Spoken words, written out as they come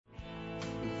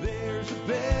a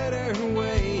better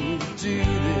way to do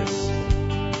this.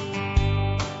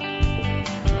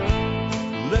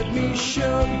 Let me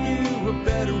show you a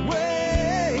better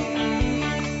way.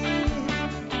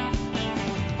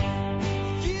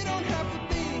 You don't have to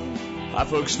be. Hi,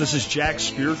 folks. This is Jack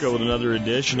Spirko with another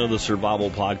edition of the Survival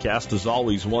Podcast. As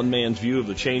always, one man's view of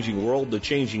the changing world, the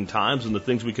changing times, and the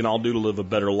things we can all do to live a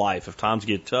better life if times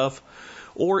get tough,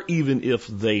 or even if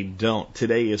they don't.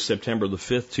 Today is September the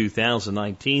 5th,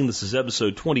 2019. This is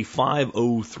episode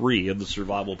 2503 of the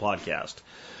Survival Podcast.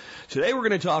 Today we're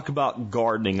going to talk about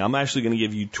gardening. I'm actually going to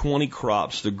give you 20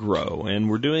 crops to grow, and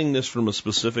we're doing this from a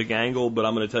specific angle, but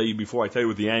I'm going to tell you before I tell you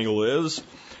what the angle is.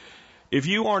 If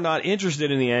you are not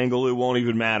interested in the angle, it won't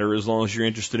even matter as long as you're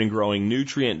interested in growing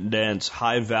nutrient-dense,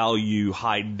 high-value,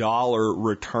 high-dollar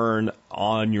return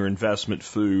on your investment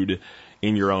food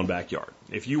in your own backyard.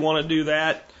 If you want to do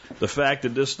that, the fact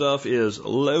that this stuff is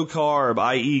low carb,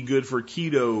 i.e. good for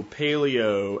keto,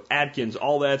 paleo, Atkins,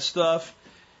 all that stuff,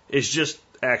 is just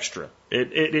extra.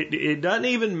 It doesn't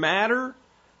even matter.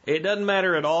 It doesn't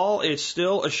matter at all. It's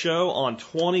still a show on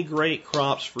 20 great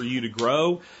crops for you to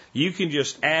grow. You can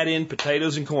just add in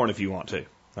potatoes and corn if you want to.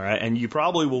 All right. And you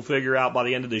probably will figure out by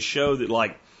the end of this show that,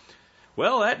 like,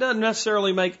 well, that doesn't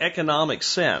necessarily make economic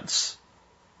sense.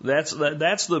 That's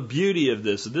the beauty of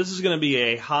this. This is going to be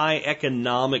a high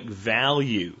economic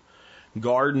value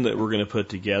garden that we're going to put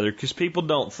together because people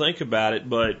don't think about it.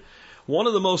 But one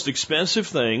of the most expensive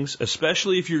things,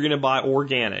 especially if you're going to buy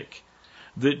organic,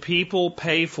 that people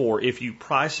pay for if you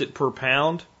price it per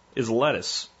pound is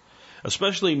lettuce,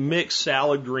 especially mixed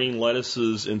salad green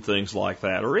lettuces and things like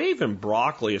that, or even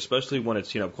broccoli, especially when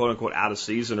it's, quote unquote out of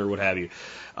season or what have you.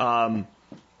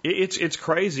 It's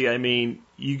crazy. I mean,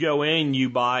 you go in, you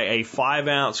buy a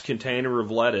 5-ounce container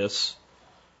of lettuce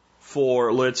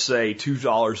for, let's say,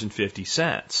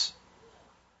 $2.50.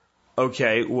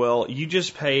 Okay, well, you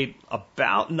just paid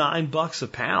about $9 a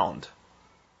pound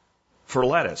for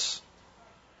lettuce.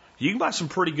 You can buy some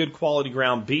pretty good quality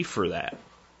ground beef for that.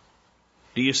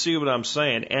 Do you see what I'm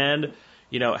saying? And,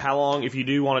 how long, if you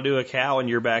do want to do a cow in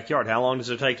your backyard, how long does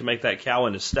it take to make that cow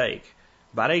into steak?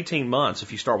 About 18 months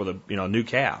if you start with a new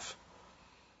calf.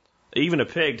 Even a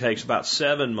pig takes about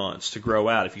 7 months to grow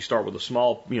out. If you start with a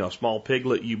small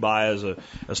piglet you buy as a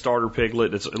starter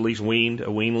piglet that's at least weaned, a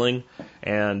weanling,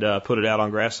 and put it out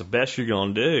on grass, the best you're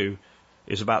going to do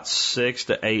is about 6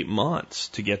 to 8 months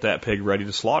to get that pig ready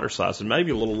to slaughter size, and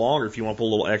maybe a little longer if you want to put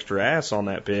a little extra ass on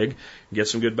that pig and get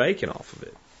some good bacon off of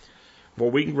it.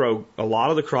 Well, we can grow a lot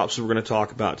of the crops that we're going to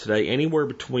talk about today anywhere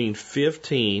between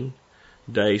 15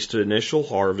 days to initial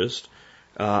harvest,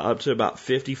 up to about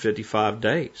 50-55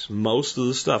 days. Most of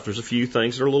the stuff, there's a few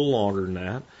things that are a little longer than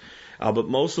that, but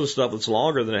most of the stuff that's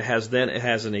longer than it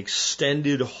has an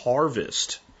extended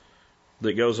harvest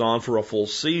that goes on for a full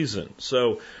season.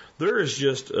 So there is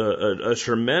just a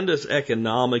tremendous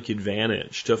economic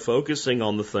advantage to focusing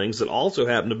on the things that also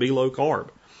happen to be low carb.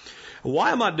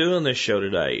 Why am I doing this show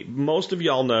today? Most of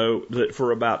y'all know that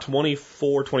for about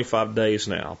 24, 25 days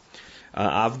now,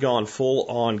 I've gone full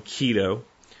on keto,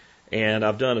 and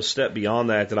I've done a step beyond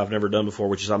that I've never done before,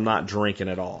 which is I'm not drinking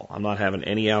at all. I'm not having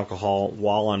any alcohol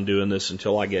while I'm doing this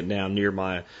until I get down near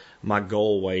my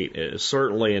goal weight,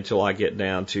 certainly until I get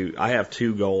down to, I have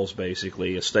 2 goals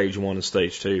basically, a stage 1 and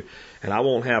stage 2, and I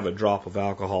won't have a drop of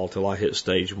alcohol till I hit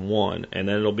stage 1, and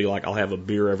then it'll be like I'll have a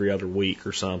beer every other week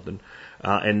or something,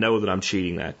 and know that I'm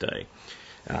cheating that day.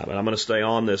 But I'm going to stay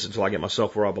on this until I get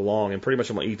myself where I belong, and pretty much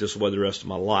I'm going to eat this way the rest of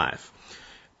my life.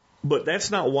 But that's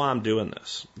not why I'm doing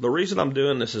this. The reason I'm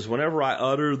doing this is whenever I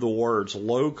utter the words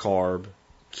low carb,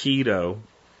 keto,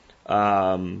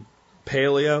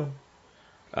 paleo,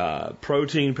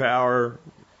 protein power,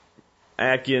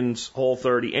 Atkins,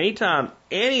 Whole30, anytime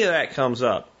any of that comes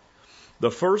up, the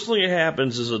first thing that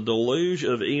happens is a deluge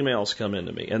of emails come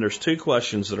into me. And there's 2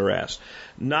 questions that are asked.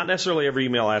 Not necessarily every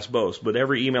email asks both, but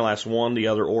every email asks one, the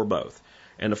other, or both.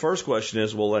 And the first question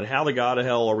is, well, then how the God of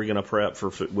hell are we going to prep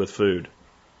with food?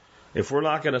 If we're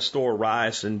not going to store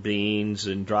rice and beans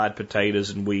and dried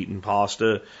potatoes and wheat and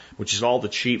pasta, which is all the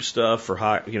cheap stuff for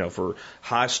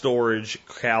high storage,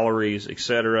 calories,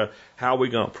 etc., how are we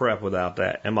going to prep without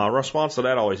that? And my response to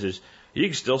that always is, you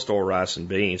can still store rice and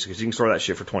beans because you can store that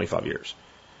shit for 25 years.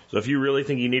 So if you really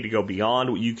think you need to go beyond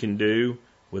what you can do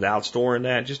without storing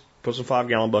that, just put some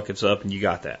 5-gallon buckets up and you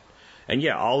got that. And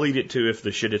yeah, I'll eat it too if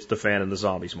the shit hits the fan and the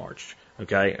zombies march.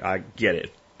 Okay, I get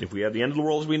it. If we have the end of the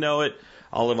world as we know it,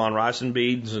 I'll live on rice and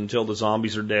beans until the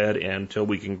zombies are dead and until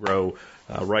we can grow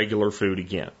regular food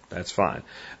again. That's fine.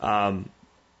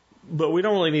 But we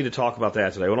don't really need to talk about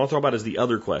that today. What I'll talk about is the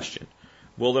other question.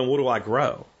 Well, then what do I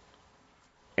grow?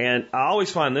 And I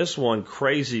always find this one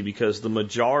crazy because the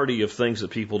majority of things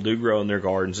that people do grow in their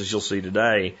gardens, as you'll see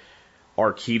today,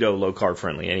 are keto, low carb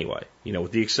friendly anyway. You know,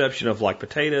 with the exception of like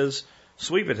potatoes,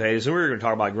 sweet potatoes, and we're going to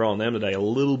talk about growing them today a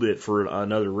little bit for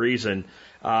another reason.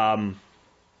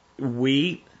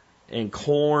 Wheat and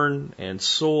corn and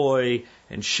soy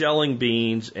and shelling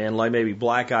beans and like maybe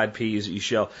black-eyed peas that you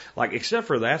shell, like except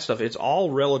for that stuff, it's all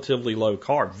relatively low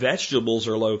carb. Vegetables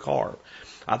are low carb.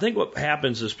 I think what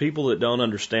happens is people that don't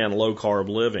understand low carb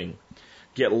living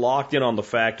get locked in on the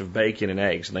fact of bacon and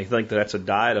eggs, and they think that that's a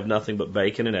diet of nothing but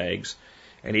bacon and eggs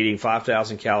and eating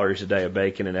 5,000 calories a day of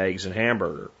bacon and eggs and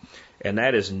hamburger. And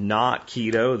that is not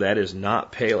keto, that is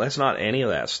not paleo, that's not any of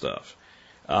that stuff.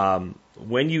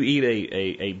 When you eat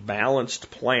a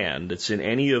balanced plan that's in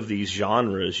any of these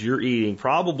genres, you're eating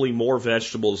probably more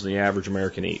vegetables than the average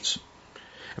American eats.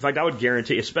 In fact, I would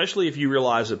guarantee, especially if you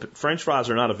realize that French fries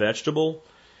are not a vegetable,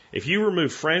 if you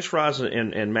remove French fries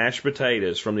and mashed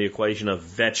potatoes from the equation of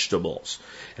vegetables,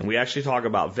 and we actually talk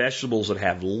about vegetables that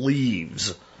have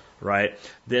leaves, right,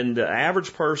 then the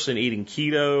average person eating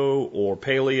keto or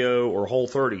paleo or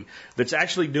Whole30 that's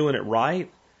actually doing it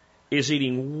right is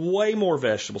eating way more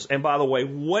vegetables, and by the way,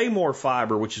 way more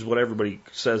fiber, which is what everybody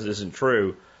says isn't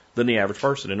true, than the average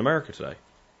person in America today.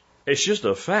 It's just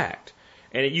a fact.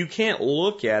 And you can't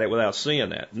look at it without seeing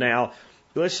that. Now,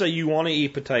 let's say you want to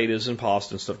eat potatoes and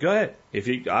pasta and stuff. Go ahead.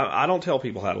 I don't tell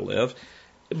people how to live,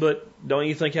 but don't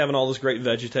you think having all this great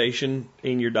vegetation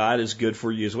in your diet is good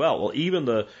for you as well? Well, even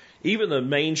the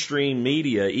mainstream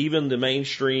media, even the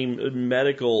mainstream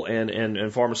medical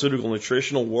and pharmaceutical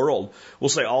nutritional world will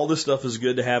say all this stuff is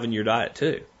good to have in your diet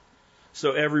too.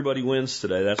 So everybody wins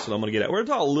today. That's what I'm going to get at. We're going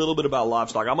to talk a little bit about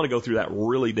livestock. I'm going to go through that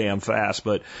really damn fast,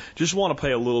 but just want to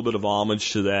pay a little bit of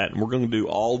homage to that. And we're going to do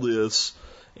all this,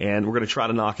 and we're going to try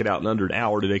to knock it out in under an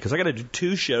hour today because I got to do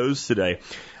 2 shows today.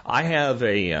 I have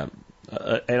an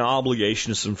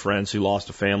obligation to some friends who lost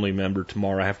a family member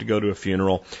tomorrow. I have to go to a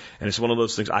funeral, and it's one of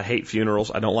those things. I hate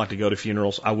funerals. I don't like to go to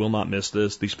funerals. I will not miss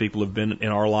this. These people have been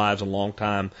in our lives a long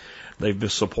time.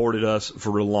 They've supported us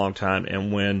for a long time,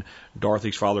 and when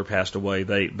Dorothy's father passed away,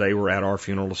 they were at our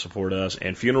funeral to support us.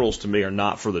 And funerals to me are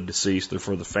not for the deceased, they're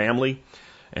for the family,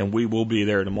 and we will be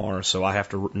there tomorrow, so I have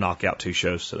to knock out 2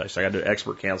 shows today. So I got to do an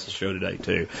expert council show today,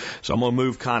 too. So I'm going to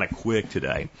move kind of quick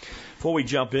today. Before we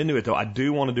jump into it, though, I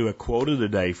do want to do a quote of the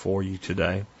day for you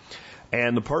today.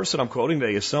 And the person I'm quoting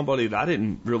today is somebody that I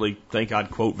didn't really think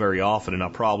I'd quote very often, and I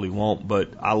probably won't,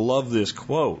 but I love this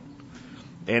quote.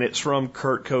 And it's from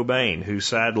Kurt Cobain, who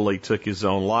sadly took his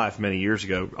own life many years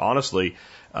ago. Honestly,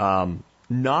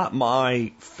 not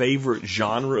my favorite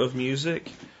genre of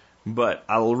music, but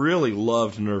I really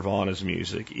loved Nirvana's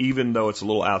music, even though it's a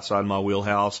little outside my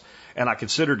wheelhouse. And I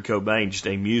considered Cobain just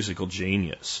a musical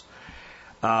genius.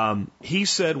 He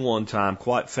said one time,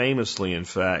 quite famously, in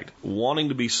fact, wanting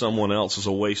to be someone else is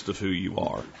a waste of who you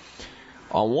are.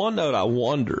 On one note, I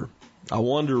wonder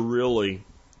really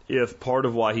if part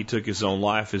of why he took his own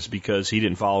life is because he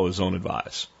didn't follow his own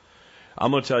advice.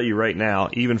 I'm going to tell you right now,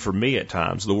 even for me at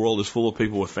times, the world is full of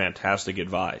people with fantastic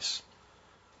advice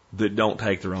that don't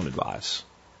take their own advice.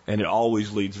 And it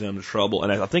always leads them to trouble.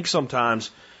 And I think sometimes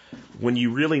when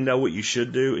you really know what you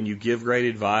should do and you give great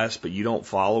advice but you don't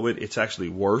follow it, it's actually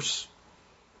worse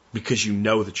because you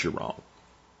know that you're wrong.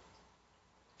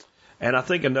 And I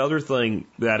think another thing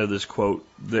out of this quote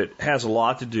that has a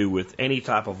lot to do with any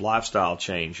type of lifestyle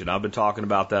change, and I've been talking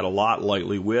about that a lot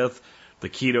lately with the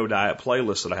keto diet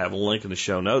playlist that I have a link in the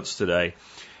show notes today,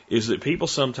 is that people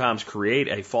sometimes create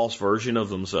a false version of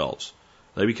themselves.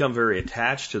 They become very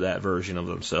attached to that version of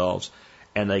themselves,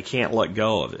 and they can't let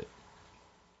go of it.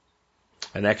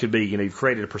 And that could be, you've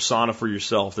created a persona for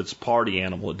yourself that's a party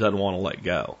animal that doesn't want to let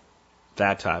go.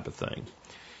 That type of thing.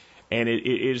 And it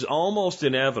is almost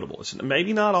inevitable. It's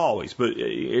maybe not always, but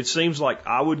it seems like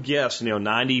I would guess,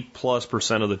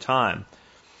 90+% of the time,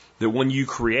 that when you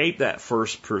create that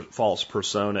first false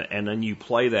persona and then you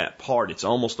play that part, it's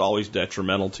almost always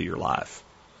detrimental to your life.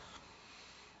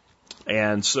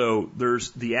 And so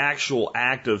there's the actual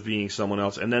act of being someone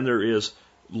else, and then there is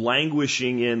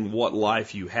languishing in what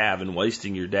life you have and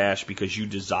wasting your dash because you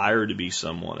desire to be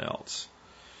someone else.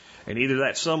 And either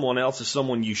that someone else is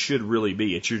someone you should really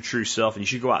be. It's your true self, and you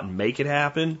should go out and make it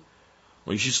happen.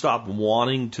 Or you should stop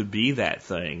wanting to be that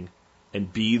thing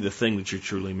and be the thing that you're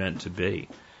truly meant to be.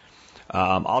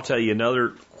 I'll tell you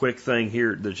another quick thing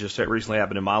here that just recently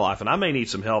happened in my life, and I may need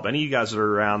some help. Any of you guys that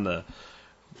are around the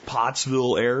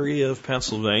Pottsville area of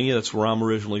Pennsylvania, that's where I'm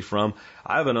originally from,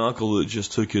 I have an uncle that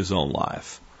just took his own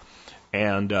life.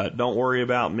 And don't worry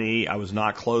about me. I was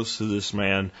not close to this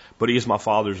man, but he is my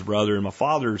father's brother, and my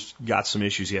father's got some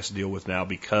issues he has to deal with now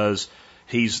because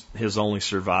He's his only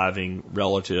surviving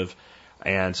relative.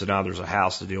 And so now there's a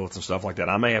house to deal with and stuff like that.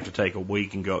 I may have to take a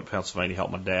week and go to Pennsylvania, help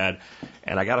my dad.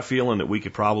 And I got a feeling that we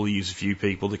could probably use a few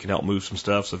people that can help move some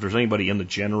stuff. So if there's anybody in the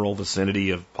general vicinity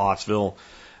of Pottsville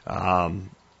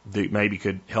that maybe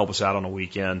could help us out on a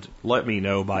weekend, let me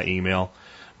know by email.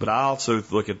 But I also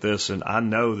look at this, and I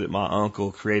know that my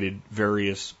uncle created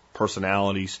various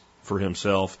personalities for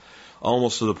himself,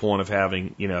 almost to the point of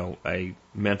having, a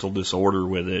mental disorder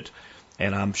with it.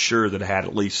 And I'm sure that it had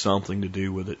at least something to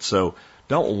do with it. So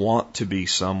don't want to be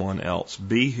someone else.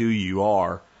 Be who you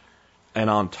are. And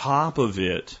on top of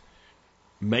it,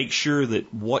 make sure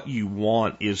that what you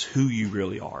want is who you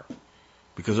really are.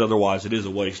 Because otherwise it is a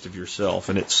waste of yourself.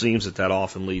 And it seems that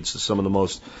often leads to some of the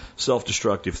most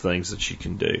self-destructive things that you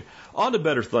can do. On to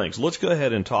better things. Let's go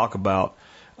ahead and talk about,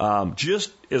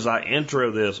 just as I intro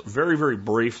this very, very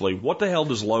briefly, what the hell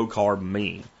does low carb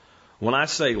mean? When I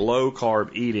say low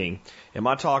carb eating, am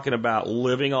I talking about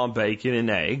living on bacon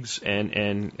and eggs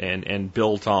and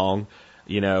biltong?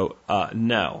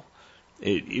 No.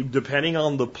 Depending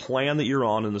on the plan that you're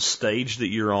on and the stage that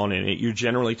you're on in it, you're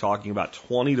generally talking about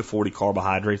 20 to 40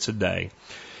 carbohydrates a day.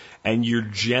 And you're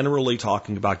generally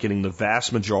talking about getting the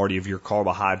vast majority of your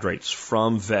carbohydrates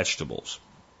from vegetables.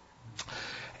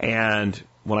 And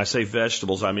when I say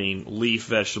vegetables, I mean leaf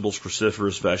vegetables,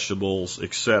 cruciferous vegetables,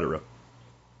 etc.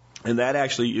 And that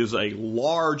actually is a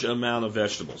large amount of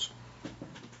vegetables.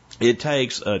 It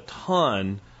takes a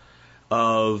ton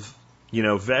of,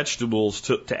 vegetables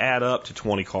to add up to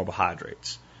 20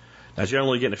 carbohydrates. Now,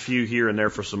 generally getting a few here and there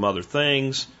for some other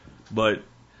things, but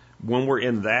when we're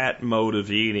in that mode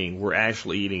of eating, we're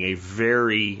actually eating a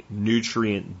very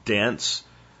nutrient-dense,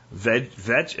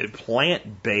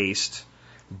 plant-based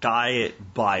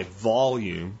diet by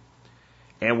volume,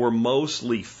 and we're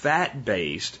mostly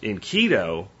fat-based in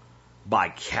keto by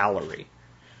calorie.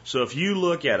 So if you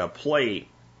look at a plate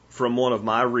from one of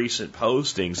my recent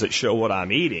postings that show what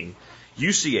I'm eating,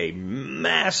 you see a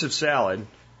massive salad.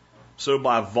 So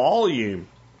by volume,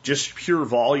 just pure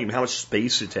volume, how much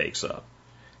space it takes up,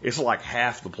 it's like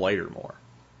half the plate or more.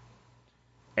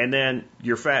 And then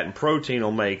your fat and protein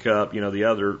will make up, the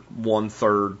other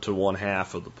 1/3 to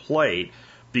 1/2 of the plate,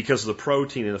 because the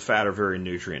protein and the fat are very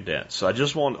nutrient dense. So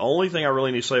only thing I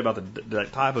really need to say about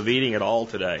that type of eating at all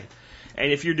today.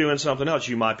 And if you're doing something else,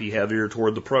 you might be heavier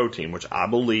toward the protein, which I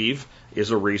believe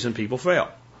is a reason people fail.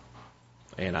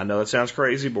 And I know that sounds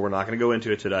crazy, but we're not going to go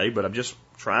into it today. But I'm just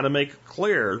trying to make it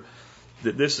clear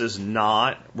that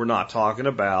we're not talking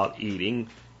about eating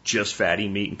just fatty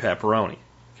meat and pepperoni.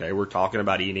 Okay, we're talking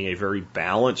about eating a very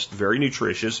balanced, very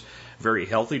nutritious, very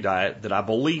healthy diet that I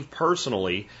believe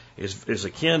personally is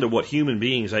akin to what human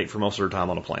beings ate for most of their time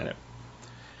on the planet.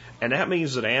 And that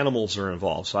means that animals are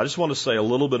involved. So I just want to say a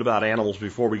little bit about animals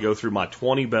before we go through my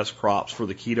 20 best crops for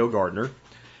the keto gardener.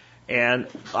 And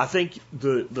I think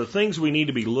the things we need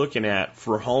to be looking at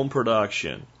for home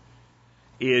production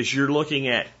is you're looking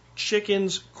at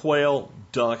chickens, quail,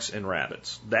 ducks, and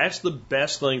rabbits. That's the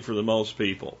best thing for the most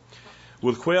people.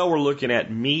 With quail, we're looking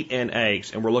at meat and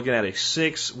eggs, and we're looking at a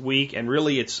 6-week, and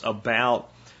really it's about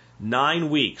 9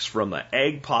 weeks from the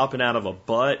egg popping out of a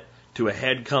butt to a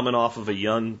head coming off of a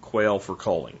young quail for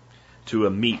culling, to a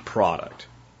meat product.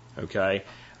 Okay?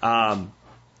 And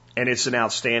it's an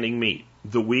outstanding meat.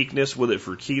 The weakness with it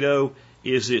for keto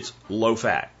is it's low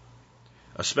fat.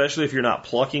 Especially if you're not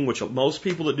plucking, which most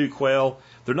people that do quail,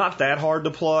 they're not that hard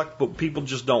to pluck, but people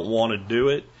just don't want to do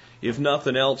it. If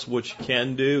nothing else, what you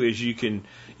can do is you can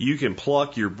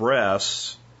pluck your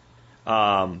breasts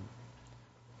and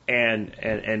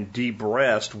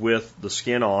de-breast with the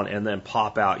skin on, and then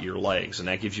pop out your legs, and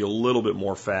that gives you a little bit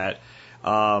more fat.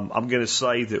 I'm going to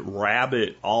say that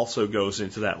rabbit also goes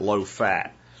into that low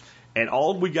fat. And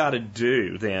all we got to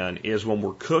do then is, when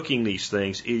we're cooking these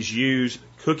things, is use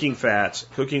cooking fats,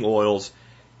 cooking oils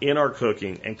in our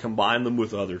cooking and combine them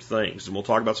with other things. And we'll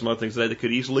talk about some other things today that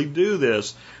could easily do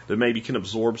this, that maybe can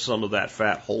absorb some of that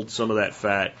fat, hold some of that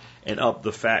fat, and up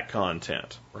the fat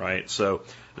content, right? So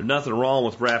there's nothing wrong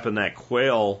with wrapping that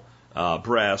quail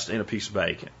breast in a piece of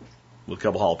bacon with a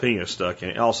couple jalapenos stuck in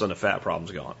it, and all of a sudden the fat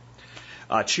problem's gone.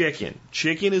 Chicken.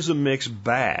 Chicken is a mixed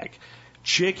bag.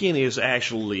 Chicken is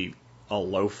actually a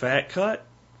low-fat cut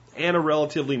and a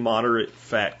relatively moderate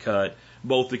fat cut,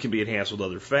 both that can be enhanced with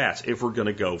other fats if we're going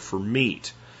to go for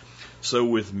meat. So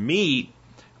with meat,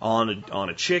 on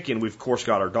a chicken, we've of course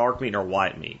got our dark meat and our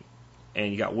white meat.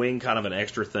 And you got wing, kind of an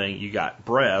extra thing. You got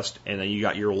breast, and then you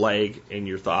got your leg and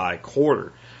your thigh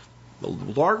quarter. The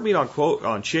dark meat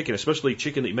on chicken, especially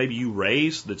chicken that maybe you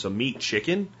raise, that's a meat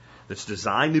chicken, that's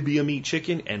designed to be a meat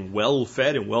chicken and well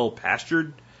fed and well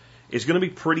pastured, is going to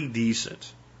be pretty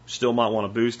decent. Still might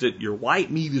want to boost it. Your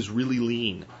white meat is really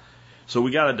lean. So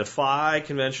we got to defy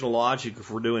conventional logic if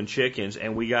we're doing chickens,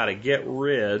 and we got to get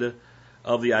rid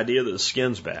of the idea that the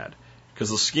skin's bad, because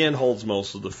the skin holds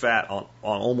most of the fat on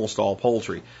almost all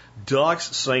poultry.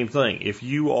 Ducks, same thing. If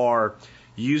you are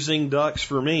using ducks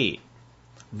for meat,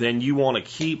 then you want to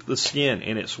keep the skin,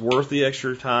 and it's worth the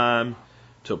extra time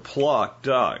to pluck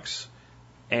ducks.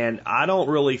 And I don't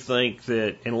really think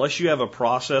that unless you have a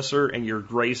processor and you're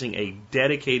grazing a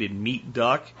dedicated meat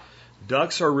duck,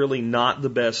 ducks are really not the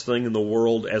best thing in the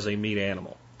world as a meat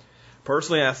animal.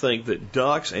 Personally, I think that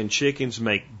ducks and chickens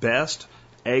make best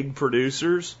egg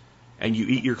producers, and you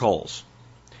eat your culls.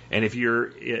 And if you're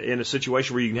in a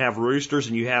situation where you can have roosters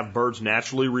and you have birds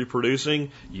naturally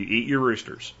reproducing, you eat your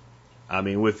roosters. I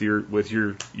mean, with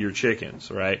your chickens,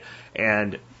 right?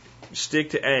 And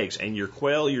stick to eggs, and your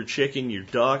quail, your chicken, your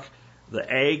duck, the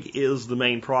egg is the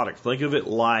main product. Think of it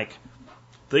like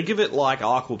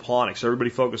aquaponics. Everybody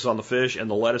focuses on the fish, and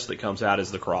the lettuce that comes out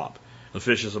is the crop. The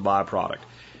fish is a byproduct.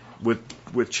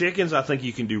 With chickens, I think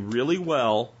you can do really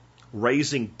well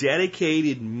raising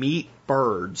dedicated meat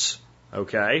birds,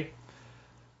 okay?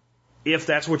 If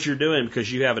that's what you're doing,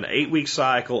 because you have an 8-week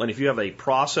cycle, and if you have a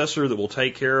processor that will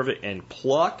take care of it and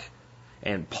pluck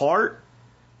and part,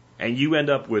 and you end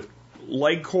up with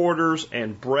leg quarters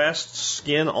and breasts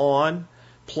skin on,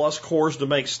 plus cores to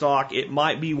make stock, it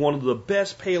might be one of the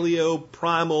best paleo,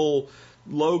 primal,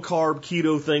 low-carb,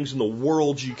 keto things in the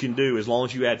world you can do, as long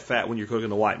as you add fat when you're cooking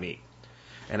the white meat.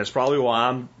 And it's probably why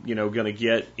I'm, going to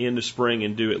get into spring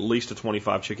and do at least a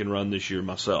 25 chicken run this year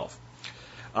myself.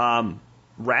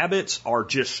 Rabbits are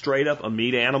just straight up a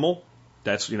meat animal.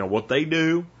 That's, what they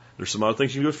do. There's some other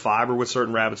things you can do with fiber with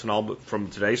certain rabbits and all, but from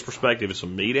today's perspective, it's a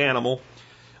meat animal.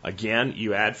 Again,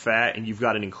 you add fat and you've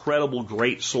got an incredible,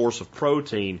 great source of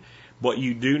protein, but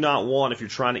you do not want, if you're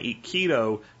trying to eat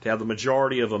keto, to have the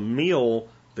majority of a meal,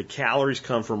 the calories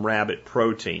come from rabbit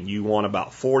protein. You want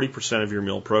about 40% of your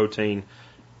meal protein.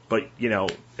 But,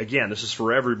 again, this is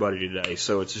for everybody today,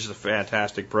 so it's just a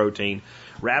fantastic protein.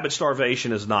 Rabbit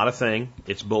starvation is not a thing.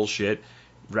 It's bullshit.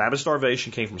 Rabbit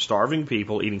starvation came from starving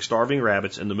people eating starving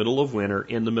rabbits in the middle of winter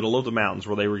in the middle of the mountains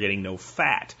where they were getting no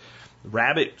fat.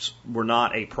 Rabbits were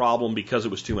not a problem because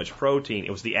it was too much protein.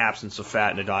 It was the absence of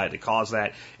fat in the diet that caused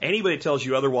that. Anybody that tells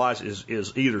you otherwise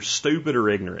is either stupid or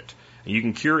ignorant. And you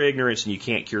can cure ignorance and you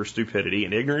can't cure stupidity.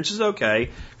 And ignorance is okay,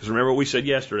 because remember what we said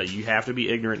yesterday, you have to be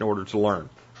ignorant in order to learn.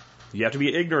 You have to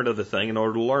be ignorant of the thing in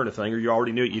order to learn a thing, or you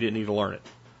already knew it, you didn't need to learn it.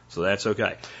 So that's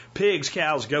okay. Pigs,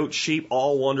 cows, goats, sheep,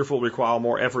 all wonderful, require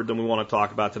more effort than we want to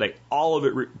talk about today. All of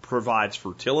it provides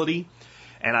fertility.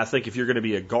 And I think if you're going to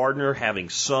be a gardener, having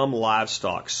some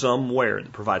livestock somewhere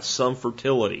that provides some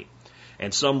fertility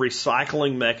and some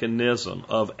recycling mechanism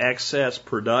of excess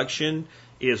production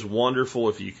is wonderful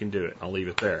if you can do it. I'll leave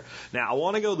it there. Now, I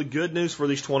want to go the good news for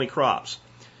these 20 crops.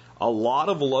 A lot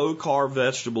of low-carb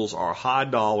vegetables are high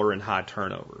dollar and high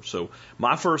turnover. So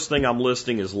my first thing I'm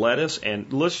listing is lettuce,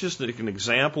 and let's just take an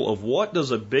example of what does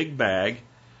a big bag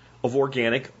of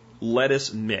organic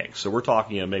lettuce mix. So we're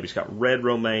talking, maybe it's got red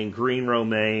romaine, green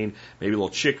romaine, maybe a little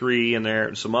chicory in there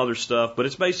and some other stuff, but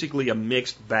it's basically a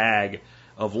mixed bag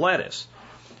of lettuce.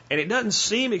 And it doesn't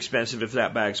seem expensive if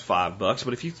that bag's $5,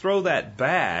 but if you throw that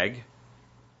bag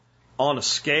on a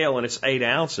scale and it's 8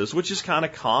 ounces, which is kind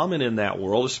of common in that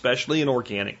world, especially an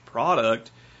organic product,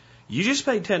 you just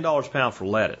paid $10 a pound for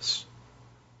lettuce.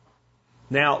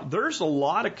 Now, there's a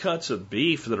lot of cuts of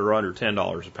beef that are under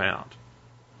 $10 a pound.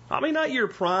 I mean, not your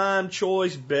prime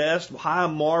choice, best, high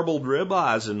marbled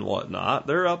ribeyes and whatnot.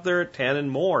 They're up there at 10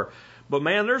 and more. But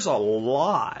man, there's a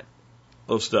lot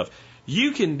of stuff.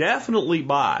 You can definitely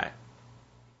buy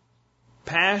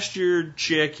pastured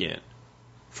chicken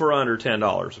for under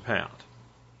 $10 a pound.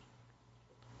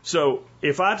 So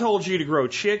if I told you to grow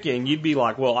chicken, you'd be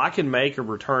like, well, I can make a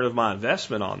return of my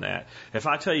investment on that. If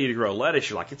I tell you to grow lettuce,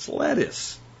 you're like, it's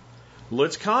lettuce.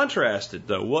 Let's contrast it,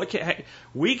 though.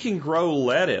 We can grow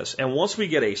lettuce, and once we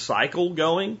get a cycle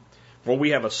going, where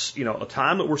we have a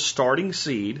time that we're starting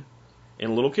seed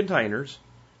in little containers,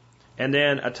 and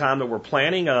then a time that we're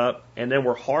planting up, and then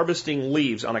we're harvesting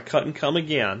leaves on a cut and come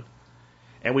again,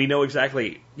 and we know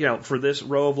exactly, for this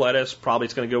row of lettuce, probably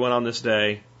it's going to go in on this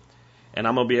day, and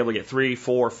I'm going to be able to get 3,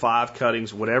 4, 5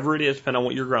 cuttings, whatever it is, depending on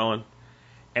what you're growing,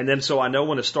 and then so I know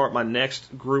when to start my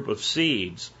next group of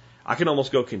seeds. I can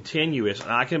almost go continuous,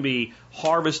 and I can be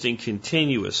harvesting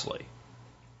continuously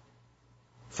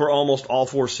for almost all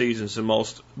 4 seasons in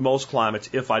most climates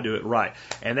if I do it right.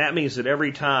 And that means that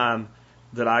every time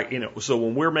that so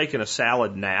when we're making a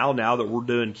salad now that we're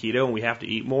doing keto and we have to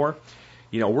eat more,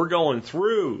 we're going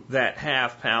through that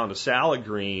half pound of salad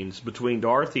greens between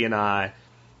Dorothy and I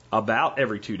about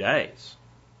every 2 days.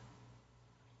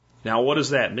 Now, what does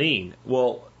that mean?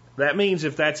 Well, that means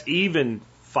if that's even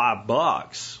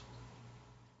 $5,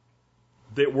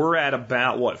 that we're at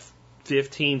about, what,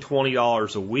 $15,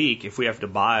 $20 a week if we have to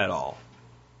buy it all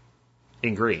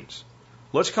in greens.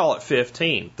 Let's call it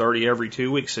 15, 30 every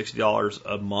 2 weeks, $60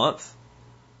 a month.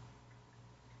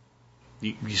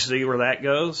 You see where that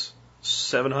goes?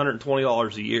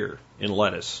 $720 a year in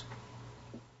lettuce.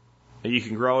 And you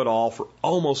can grow it all for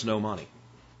almost no money.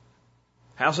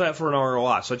 How's that for an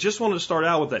ROI? So I just wanted to start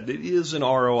out with that. It is an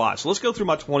ROI. So let's go through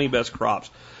my 20 best crops.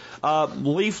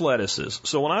 Leaf lettuces.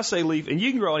 So when I say leaf, and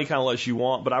you can grow any kind of lettuce you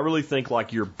want, but I really think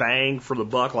like your bang for the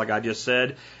buck, like I just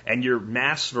said, and your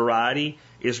mass variety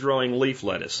is growing leaf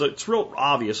lettuce. So it's real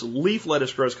obvious. Leaf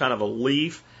lettuce grows kind of a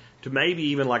leaf to maybe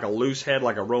even like a loose head,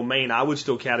 like a romaine. I would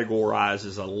still categorize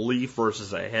as a leaf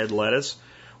versus a head lettuce.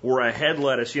 Or a head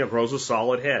lettuce, grows a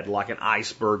solid head, like an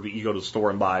iceberg that you go to the store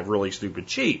and buy really stupid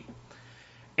cheap.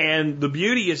 And the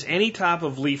beauty is any type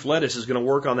of leaf lettuce is going to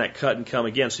work on that cut and come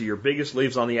again. So your biggest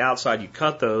leaves on the outside, you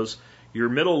cut those. Your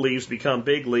middle leaves become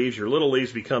big leaves. Your little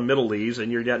leaves become middle leaves,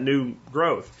 and you've got new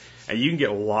growth. And you can get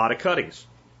a lot of cuttings.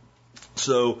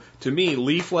 So to me,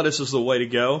 leaf lettuce is the way to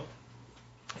go.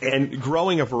 And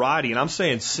growing a variety, and I'm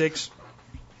saying 6,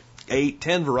 8,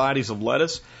 10 varieties of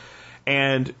lettuce,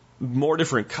 and more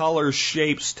different colors,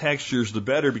 shapes, textures, the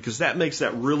better, because that makes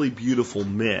that really beautiful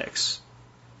mix.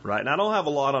 Right? And I don't have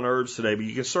a lot on herbs today, but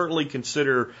you can certainly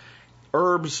consider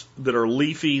herbs that are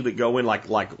leafy that go in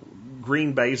like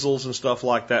green basils and stuff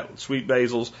like that, sweet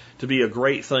basils, to be a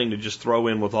great thing to just throw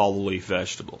in with all the leaf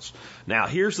vegetables. Now,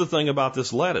 here's the thing about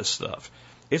this lettuce stuff.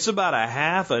 It's about a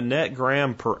half a net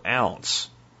gram per ounce,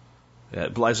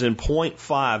 as in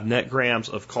 0.5 net grams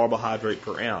of carbohydrate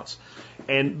per ounce.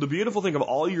 And the beautiful thing of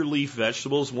all your leaf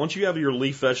vegetables, once you have your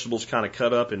leaf vegetables kind of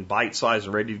cut up in bite size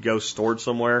and ready to go stored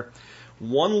somewhere,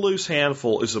 one loose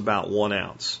handful is about 1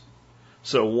 ounce.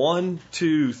 So 1,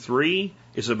 2, 3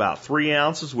 is about 3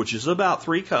 ounces, which is about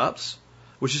 3 cups,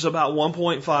 which is about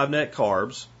 1.5 net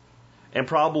carbs, and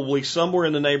probably somewhere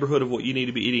in the neighborhood of what you need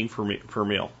to be eating per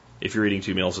meal, if you're eating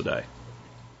 2 meals a day.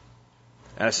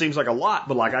 And it seems like a lot,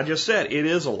 but like I just said, it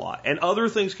is a lot. And other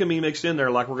things can be mixed in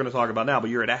there like we're going to talk about now, but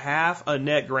you're at a half a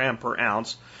net gram per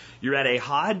ounce. You're at a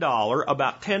high dollar,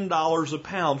 about $10 a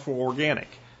pound for organic.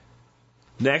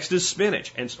 Next is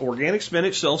spinach. And organic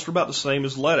spinach sells for about the same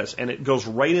as lettuce, and it goes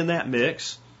right in that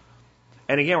mix.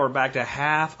 And again, we're back to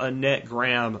half a net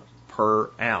gram per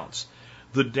ounce.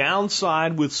 The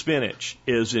downside with spinach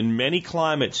is in many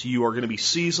climates, you are going to be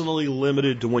seasonally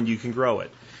limited to when you can grow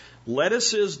it.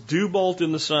 Lettuces do bolt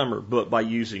in the summer, but by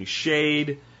using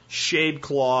shade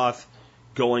cloth,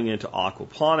 going into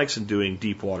aquaponics and doing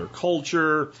deep water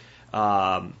culture,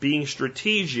 being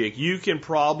strategic, you can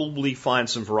probably find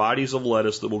some varieties of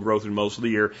lettuce that will grow through most of the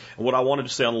year. And what I wanted to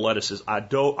say on the lettuce is I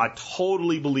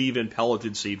totally believe in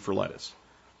pelleted seed for lettuce.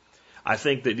 I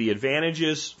think that the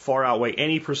advantages far outweigh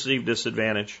any perceived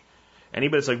disadvantage.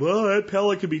 Anybody's like, well, that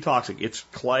pellet could be toxic. It's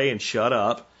clay and shut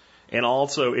up. And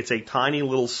also, it's a tiny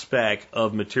little speck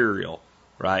of material,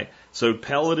 right? So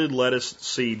pelleted lettuce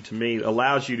seed, to me,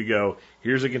 allows you to go,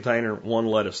 here's a container, 1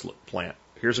 lettuce plant.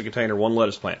 Here's a container, 1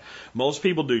 lettuce plant. Most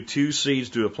people do 2 seeds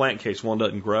to a plant in case one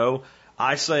doesn't grow.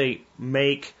 I say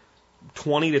make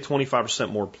 20 to 25%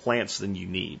 more plants than you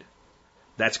need.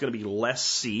 That's going to be less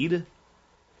seed.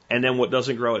 And then what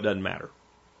doesn't grow, it doesn't matter.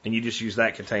 And you just use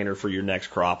that container for your next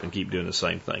crop and keep doing the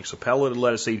same thing. So pelleted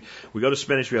lettuce seed. We go to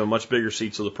spinach, we have a much bigger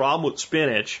seed. So the problem with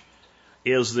spinach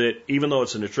is that even though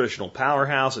it's a nutritional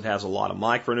powerhouse, it has a lot of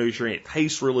micronutrient, it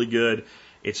tastes really good,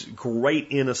 it's great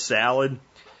in a salad.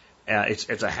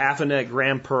 It's a half a net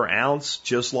gram per ounce,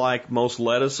 just like most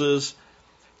lettuces,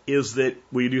 is that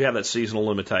we do have that seasonal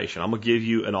limitation. I'm going to give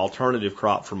you an alternative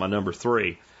crop for my number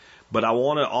 3. But I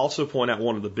want to also point out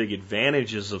one of the big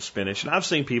advantages of spinach, and I've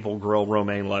seen people grow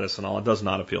romaine lettuce and all, it does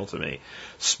not appeal to me.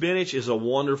 Spinach is a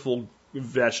wonderful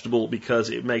vegetable because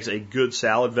it makes a good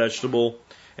salad vegetable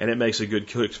and it makes a good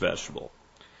cooked vegetable.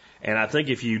 And I think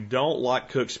if you don't like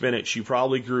cooked spinach, you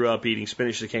probably grew up eating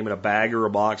spinach that came in a bag or a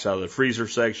box out of the freezer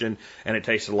section and it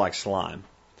tasted like slime.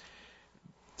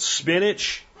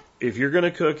 Spinach, if you're going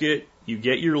to cook it, you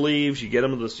get your leaves, you get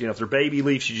them, if they're baby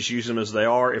leaves, you just use them as they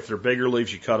are. If they're bigger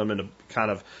leaves, you cut them into kind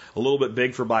of a little bit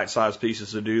big for bite-sized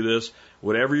pieces to do this.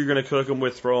 Whatever you're going to cook them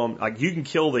with, throw them, like you can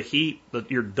kill the heat that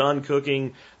you're done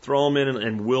cooking, throw them in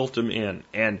and wilt them in.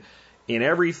 And in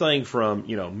everything from,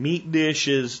 meat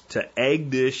dishes to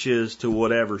egg dishes to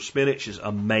whatever, spinach is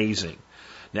amazing.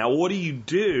 Now, what do you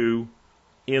do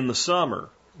in the summer?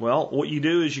 Well, what you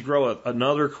do is you grow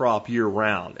another crop year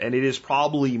round, and it is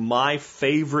probably my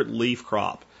favorite leaf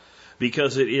crop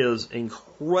because it is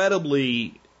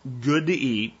incredibly good to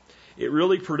eat. It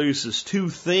really produces two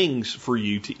things for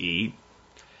you to eat.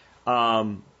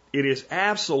 It is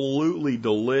absolutely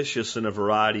delicious in a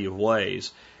variety of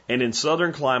ways. And in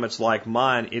southern climates like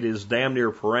mine, it is damn near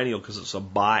perennial because it's a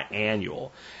biannual.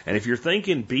 And if you're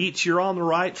thinking beets, you're on the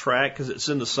right track because it's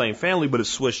in the same family, but it's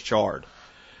Swiss chard.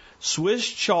 Swiss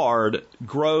chard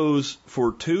grows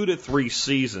for 2 to 3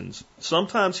 seasons.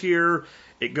 Sometimes here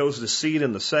it goes to seed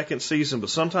in the second season, but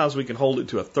sometimes we can hold it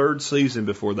to a third season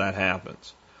before that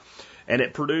happens. And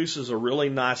it produces a really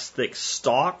nice thick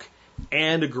stalk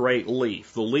and a great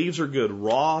leaf. The leaves are good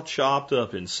raw, chopped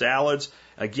up in salads.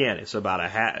 Again, it's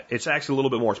about it's actually a little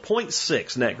bit more. It's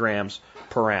 0.6 net grams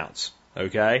per ounce.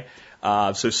 Okay? So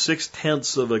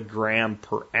 0.6 of a gram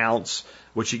per ounce,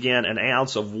 which again, an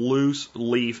ounce of loose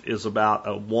leaf is about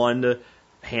a one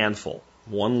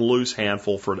loose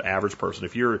handful for the average person.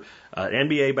 If you're an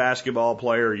NBA basketball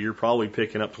player, you're probably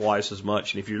picking up twice as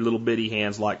much. And if you're little bitty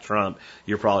hands like Trump,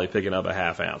 you're probably picking up a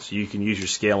half ounce. You can use your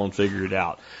scale and figure it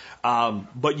out.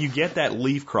 But you get that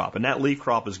leaf crop, and that leaf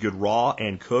crop is good raw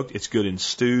and cooked. It's good in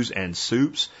stews and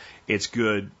soups. It's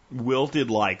good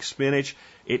wilted like spinach.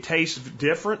 It tastes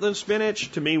different than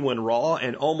spinach to me when raw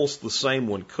and almost the same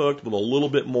when cooked with a little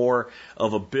bit more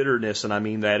of a bitterness, and I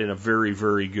mean that in a very,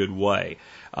 very good way.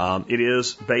 It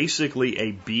is basically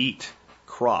a beet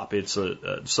crop. It's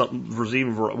there's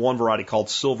even one variety called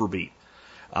silver beet.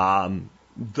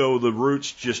 Though the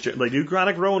roots they do kind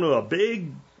of grow into a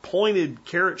big pointed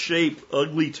carrot-shaped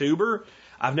ugly tuber.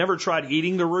 I've never tried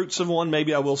eating the roots of one.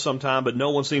 Maybe I will sometime, but no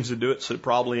one seems to do it, so it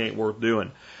probably ain't worth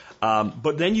doing.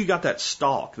 But then you got that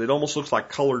stalk that almost looks like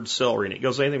colored celery, and it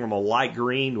goes anything from a light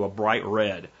green to a bright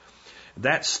red.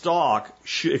 That stalk,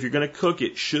 if you're going to cook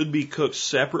it, should be cooked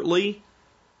separately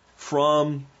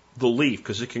from the leaf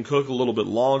because it can cook a little bit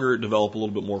longer, develop a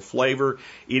little bit more flavor.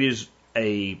 It is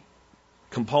a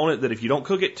component that if you don't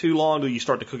cook it too long till you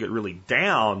start to cook it really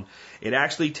down, it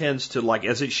actually tends to, like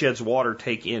as it sheds water,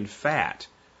 take in fat.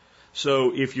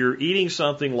 So if you're eating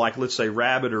something like, let's say,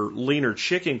 rabbit or leaner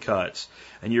chicken cuts,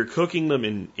 and you're cooking them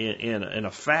in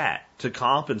a fat to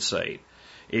compensate,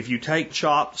 if you take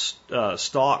chopped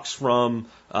stalks from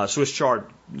Swiss chard,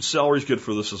 celery's good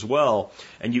for this as well,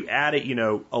 and you add it,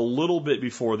 a little bit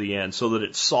before the end so that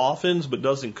it softens but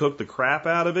doesn't cook the crap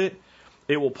out of it,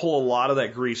 it will pull a lot of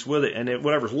that grease with it, and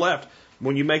whatever's left,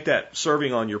 when you make that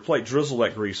serving on your plate, drizzle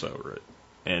that grease over it,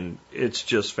 and it's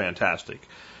just fantastic.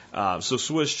 So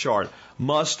Swiss chard,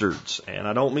 mustards, and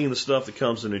I don't mean the stuff that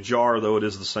comes in a jar, though it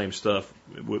is the same stuff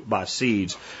by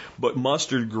seeds, but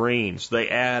mustard greens. They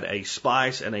add a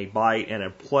spice and a bite and a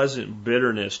pleasant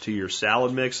bitterness to your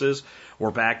salad mixes.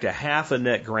 We're back to half a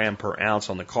net gram per ounce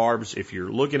on the carbs. If you're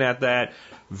looking at that,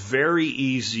 very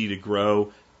easy to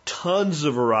grow. Tons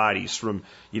of varieties from,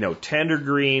 tender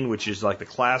green, which is like the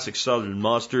classic southern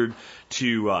mustard,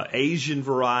 to Asian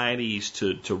varieties,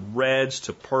 to reds,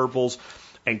 to purples.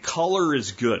 And color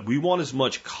is good. We want as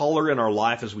much color in our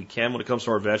life as we can when it comes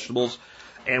to our vegetables.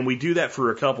 And we do that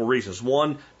for a couple reasons.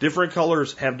 One, different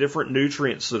colors have different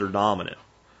nutrients that are dominant.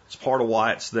 It's part of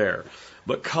why it's there.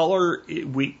 But color,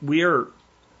 we are,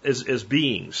 as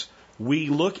beings, we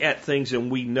look at things and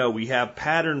we know we have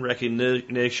pattern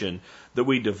recognition that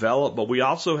we develop, but we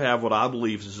also have what I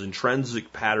believe is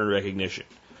intrinsic pattern recognition,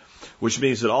 which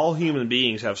means that all human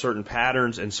beings have certain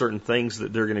patterns and certain things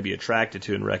that they're going to be attracted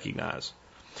to and recognize.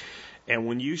 And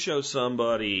when you show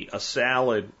somebody a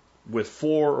salad with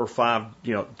 4 or 5,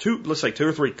 let's say 2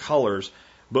 or 3 colors,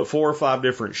 but 4 or 5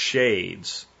 different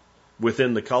shades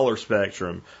within the color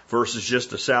spectrum versus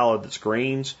just a salad that's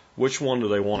greens, which one do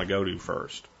they want to go to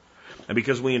first? And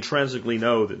because we intrinsically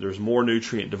know that there's more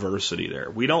nutrient diversity there.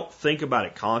 We don't think about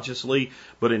it consciously,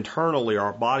 but internally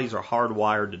our bodies are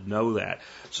hardwired to know that.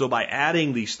 So by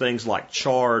adding these things like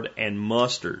chard and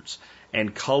mustards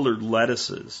and colored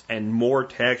lettuces and more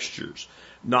textures,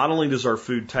 not only does our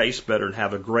food taste better and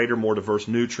have a greater, more diverse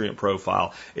nutrient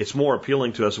profile, it's more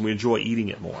appealing to us and we enjoy eating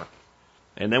it more.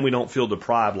 And then we don't feel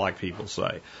deprived like people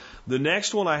say. The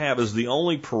next one I have is the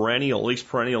only perennial, at least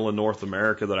perennial in North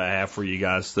America, that I have for you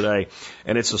guys today,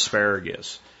 and it's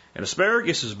asparagus. And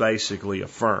asparagus is basically a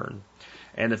fern.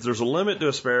 And if there's a limit to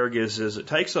asparagus, is it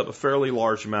takes up a fairly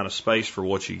large amount of space for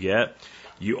what you get.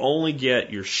 You only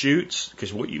get your shoots,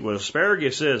 because what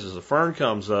asparagus is a fern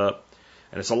comes up,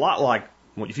 and it's a lot like,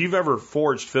 if you've ever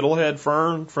foraged fiddlehead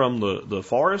fern from the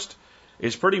forest,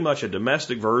 it's pretty much a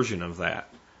domestic version of that.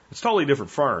 It's a totally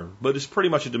different fern, but it's pretty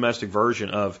much a domestic version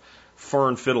of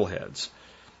fern fiddleheads.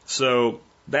 So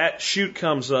that shoot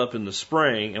comes up in the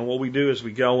spring, and what we do is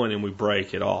we go in and we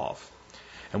break it off.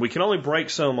 And we can only break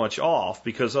so much off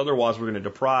because otherwise we're going to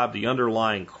deprive the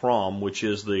underlying crumb, which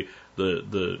is the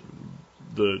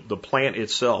plant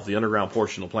itself, the underground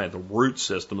portion of the plant, the root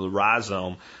system, the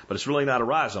rhizome, but it's really not a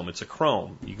rhizome, it's a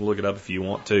crome. You can look it up if you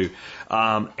want to.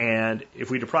 And if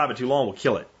we deprive it too long, we'll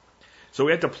kill it. So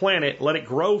we have to plant it, let it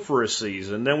grow for a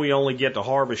season, then we only get to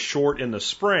harvest short in the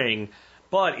spring,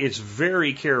 but it's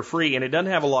very carefree and it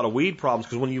doesn't have a lot of weed problems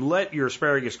because when you let your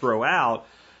asparagus grow out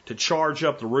to charge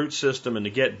up the root system and to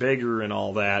get bigger and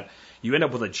all that, you end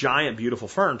up with a giant, beautiful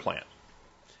fern plant.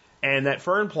 And that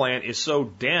fern plant is so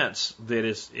dense that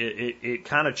it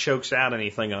kind of chokes out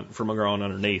anything from growing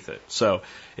underneath it. So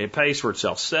it pays for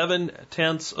itself.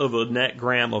 0.7 of a net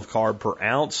gram of carb per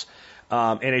ounce.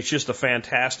 And it's just a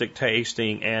fantastic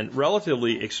tasting and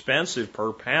relatively expensive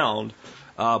per pound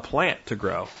plant to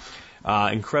grow.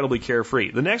 Incredibly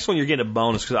carefree. The next one you're getting a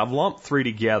bonus because I've lumped three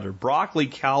together. Broccoli,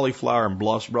 cauliflower, and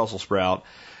Brussels sprout.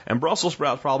 And Brussels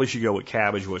sprouts probably should go with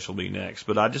cabbage, which will be next.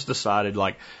 But I just decided,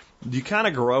 like, you kind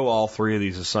of grow all three of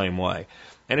these the same way.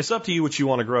 And it's up to you what you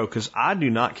want to grow because I do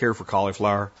not care for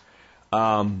cauliflower.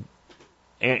 And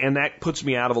that puts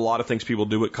me out of a lot of things people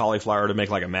do with cauliflower to make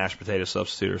like a mashed potato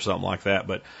substitute or something like that.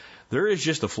 But there is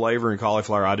just a flavor in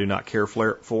cauliflower I do not care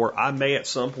for. I may at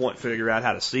some point figure out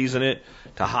how to season it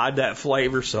to hide that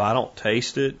flavor so I don't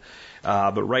taste it.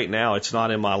 But right now it's not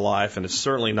in my life and it's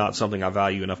certainly not something I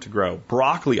value enough to grow.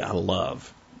 Broccoli I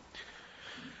love.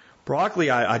 Broccoli,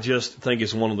 I just think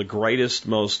is one of the greatest,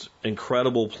 most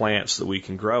incredible plants that we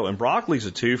can grow. And broccoli's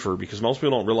a twofer because most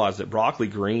people don't realize that broccoli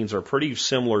greens are pretty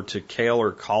similar to kale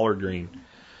or collard green.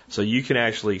 So you can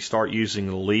actually start using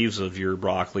the leaves of your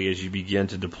broccoli as you begin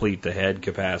to deplete the head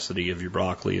capacity of your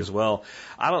broccoli as well.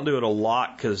 I don't do it a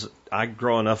lot because I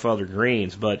grow enough other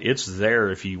greens, but it's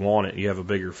there if you want it. You have a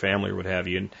bigger family or what have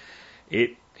you. And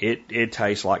it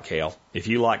tastes like kale. If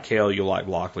you like kale, you'll like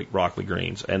broccoli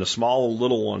greens. And the small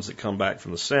little ones that come back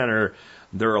from the center,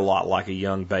 they're a lot like a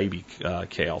young baby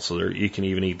kale. So you can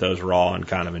even eat those raw and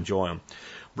kind of enjoy them.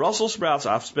 Brussels sprouts,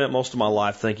 I've spent most of my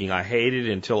life thinking I hated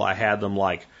until I had them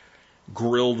like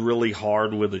grilled really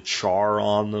hard with a char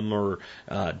on them or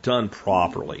done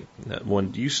properly.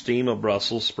 When you steam a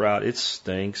Brussels sprout, it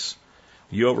stinks.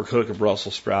 You overcook a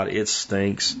Brussels sprout, it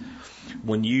stinks.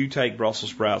 When you take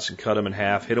Brussels sprouts and cut them in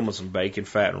half, hit them with some bacon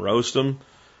fat and roast them,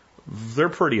 they're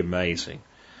pretty amazing.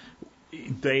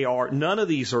 None of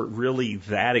these are really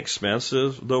that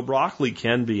expensive, though broccoli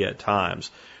can be at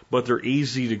times, but they're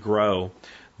easy to grow.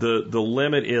 The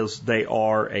limit is they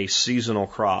are a seasonal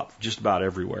crop just about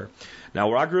everywhere. Now,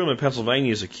 where I grew them in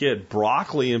Pennsylvania as a kid,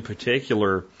 broccoli in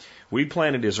particular, we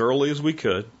planted as early as we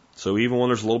could. So even when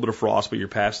there's a little bit of frost, but you're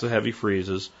past the heavy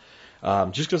freezes,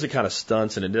 just because it kind of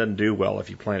stunts and it doesn't do well if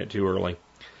you plant it too early.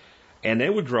 And they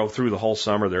would grow through the whole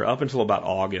summer there up until about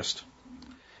August.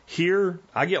 Here,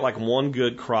 I get like one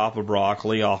good crop of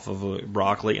broccoli off of a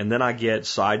broccoli, and then I get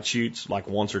side shoots like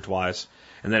once or twice,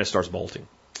 and then it starts bolting.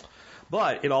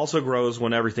 But it also grows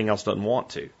when everything else doesn't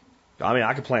want to. I mean,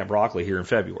 I could plant broccoli here in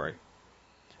February,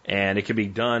 and it could be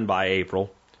done by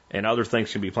April, and other things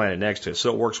can be planted next to it.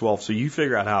 So it works well. So you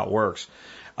figure out how it works.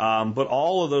 But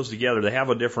all of those together, they have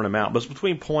a different amount, but it's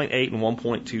between 0.8 and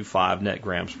 1.25 net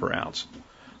grams per ounce.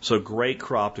 So great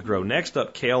crop to grow. Next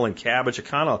up, kale and cabbage. I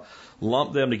kind of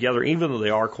lump them together, even though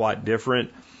they are quite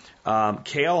different.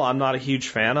 Kale, I'm not a huge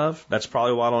fan of. That's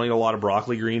probably why I don't eat a lot of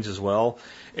broccoli greens as well.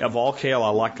 Of all kale, I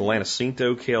like the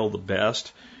Lanacino kale the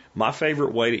best. My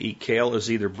favorite way to eat kale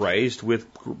is either braised with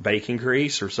bacon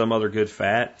grease or some other good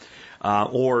fat,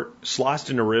 or sliced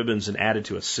into ribbons and added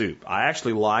to a soup. I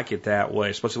actually like it that way,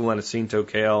 especially Lanacino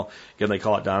kale. Again, they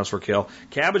call it dinosaur kale.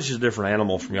 Cabbage is a different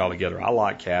animal from y'all together. I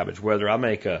like cabbage, whether I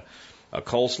make a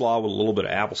coleslaw with a little bit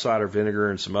of apple cider vinegar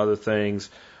and some other things,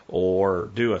 or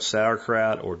do a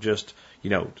sauerkraut, or just,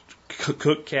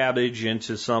 cook cabbage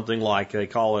into something like they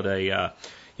call it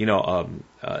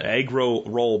egg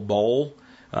roll bowl.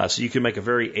 So you can make a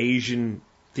very Asian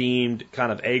themed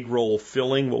kind of egg roll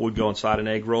filling, what would go inside an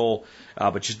egg roll,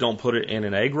 but just don't put it in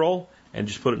an egg roll and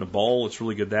just put it in a bowl. It's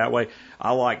really good that way.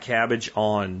 I like cabbage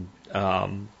on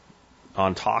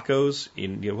tacos.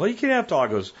 You can have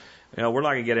tacos. We're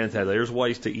not going to get into that. There's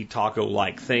ways to eat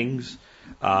taco-like things.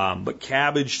 But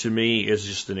cabbage to me is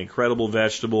just an incredible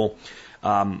vegetable.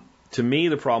 To me,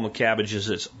 the problem with cabbage is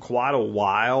it's quite a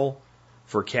while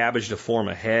for cabbage to form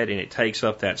a head, and it takes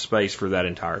up that space for that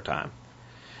entire time.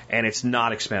 And it's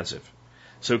not expensive.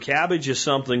 So cabbage is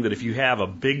something that if you have a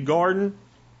big garden,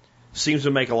 seems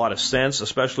to make a lot of sense,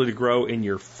 especially to grow in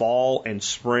your fall and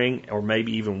spring or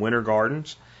maybe even winter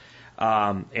gardens.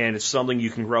 And it's something you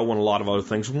can grow when a lot of other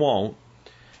things won't.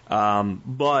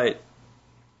 But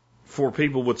For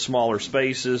people with smaller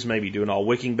spaces, maybe doing all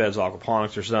wicking beds,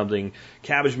 aquaponics or something,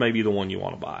 cabbage may be the one you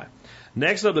want to buy.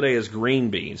 Next up today is green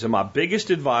beans. And my biggest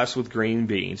advice with green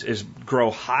beans is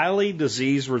grow highly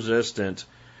disease-resistant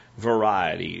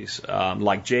varieties.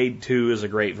 Like Jade 2 is a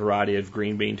great variety of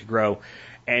green bean to grow,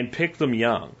 and pick them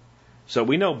young. So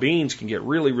we know beans can get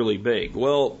really, really big.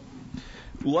 Well,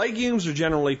 legumes are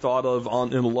generally thought of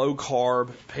in the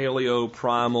low-carb, paleo,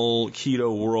 primal,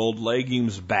 keto world.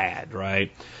 Legumes bad,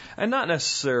 right? And not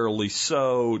necessarily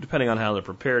so, depending on how they're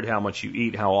prepared, how much you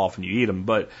eat, how often you eat them.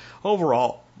 But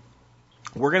overall,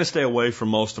 we're going to stay away from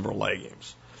most of our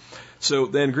legumes. So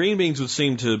then green beans would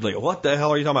seem to be like, what the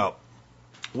hell are you talking about?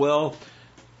 Well,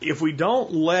 if we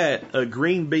don't let a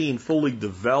green bean fully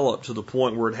develop to the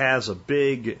point where it has a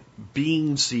big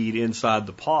bean seed inside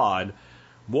the pod,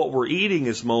 what we're eating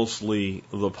is mostly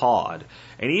the pod.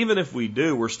 And even if we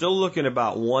do, we're still looking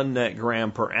about 1 net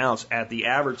gram per ounce at the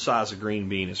average size of green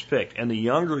bean is picked. And the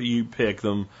younger you pick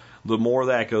them, the more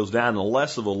that goes down, the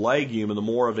less of a legume and the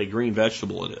more of a green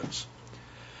vegetable it is.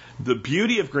 The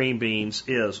beauty of green beans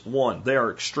is, 1, they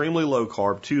are extremely low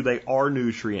carb. 2, they are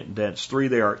nutrient dense. 3,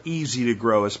 they are easy to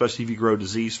grow, especially if you grow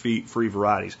disease-free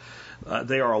varieties.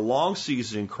 They are a long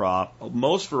season crop.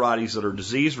 Most varieties that are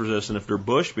disease resistant, if they're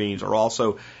bush beans, are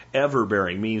also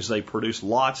ever-bearing, means they produce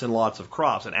lots and lots of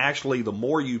crops. And actually, the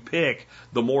more you pick,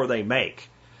 the more they make.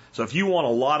 So if you want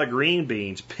a lot of green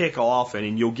beans, pick often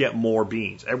and you'll get more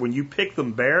beans. And when you pick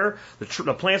them bare,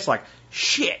 the plant's like,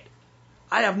 shit,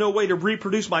 I have no way to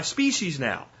reproduce my species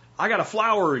now. I got to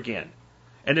flower again.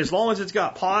 And as long as it's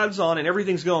got pods on and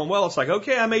everything's going well, it's like,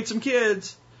 okay, I made some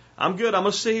kids. I'm good. I'm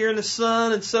going to sit here in the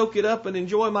sun and soak it up and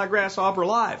enjoy my grasshopper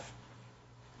life.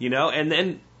 You know, and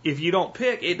then if you don't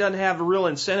pick, it doesn't have a real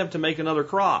incentive to make another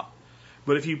crop.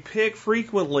 But if you pick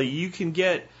frequently, you can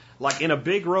get, like in a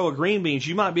big row of green beans,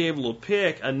 you might be able to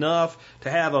pick enough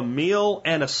to have a meal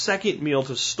and a second meal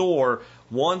to store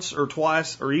once or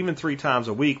twice or even 3 times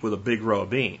a week with a big row of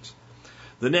beans.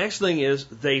 The next thing is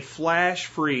they flash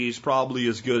freeze probably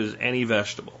as good as any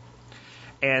vegetable.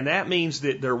 And that means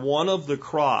that they're one of the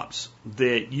crops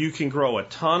that you can grow a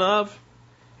ton of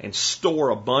and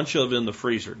store a bunch of in the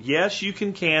freezer. Yes, you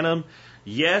can can them.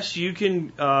 Yes, you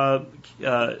can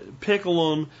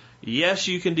pickle them. Yes,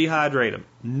 you can dehydrate them.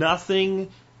 Nothing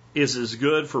is as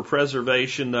good for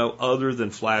preservation, though, other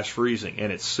than flash freezing.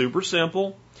 And it's super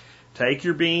simple. Take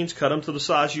your beans, cut them to the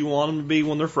size you want them to be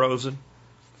when they're frozen.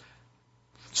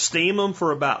 Steam them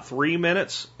for about 3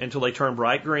 minutes until they turn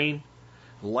bright green.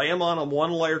 Lay them on a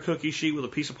 1-layer cookie sheet with a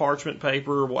piece of parchment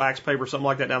paper or wax paper, something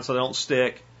like that down so they don't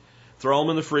stick. Throw them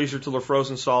in the freezer till they're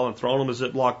frozen solid and throw them in a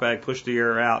Ziploc bag, push the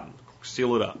air out, and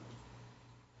seal it up.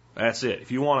 That's it.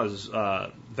 If you want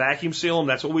to vacuum seal them,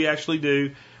 that's what we actually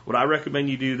do. What I recommend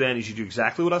you do then is you do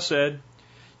exactly what I said.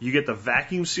 You get the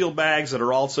vacuum seal bags that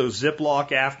are also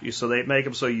Ziploc after you, so they make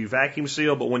them so you vacuum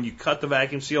seal, but when you cut the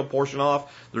vacuum seal portion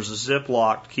off, there's a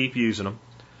Ziploc to keep using them.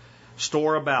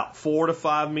 Store about 4 to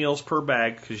 5 meals per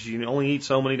bag because you only eat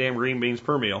so many damn green beans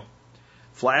per meal.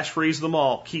 Flash freeze them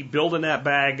all. Keep building that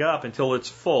bag up until it's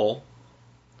full.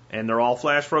 And they're all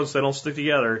flash frozen so they don't stick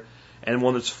together. And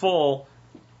when it's full,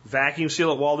 vacuum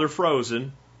seal it while they're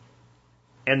frozen.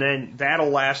 And then that'll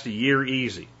last a year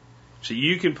easy. So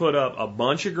you can put up a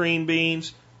bunch of green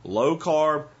beans, low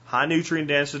carb, high nutrient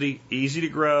density, easy to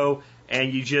grow,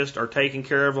 and you just are taking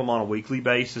care of them on a weekly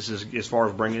basis as far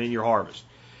as bringing in your harvest.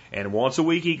 And once a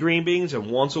week eat green beans,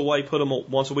 and once a week put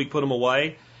them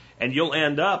away, and you'll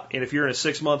end up, and if you're in a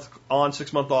 6-month on,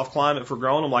 6-month off climate for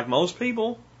growing them like most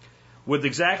people, with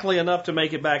exactly enough to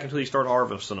make it back until you start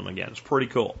harvesting them again. It's pretty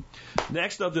cool.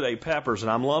 Next up today, peppers,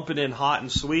 and I'm lumping in hot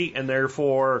and sweet, and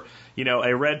therefore, you know,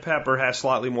 a red pepper has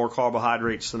slightly more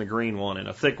carbohydrates than a green one, and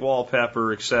a thick wall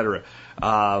pepper, etc.,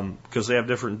 because they have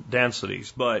different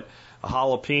densities. But a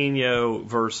jalapeno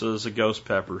versus a ghost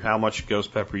pepper, how much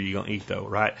ghost pepper are you going to eat, though,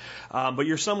 right? But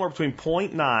you're somewhere between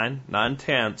 0.9,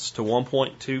 9/10 to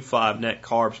 1.25 net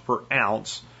carbs per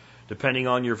ounce, depending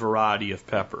on your variety of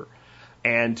pepper.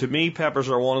 And to me, peppers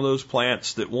are one of those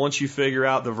plants that once you figure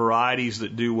out the varieties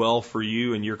that do well for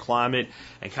you and your climate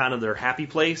and kind of their happy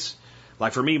place,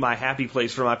 like for me, my happy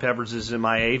place for my peppers is in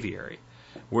my aviary,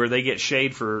 where they get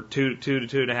shade for 2 to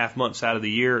 2.5 months out of the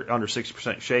year, under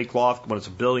 60% shade cloth when it's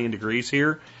 1 billion degrees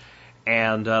here,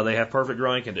 and they have perfect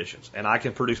growing conditions. And I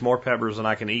can produce more peppers than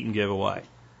I can eat and give away.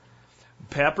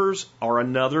 Peppers are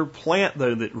another plant,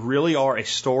 though, that really are a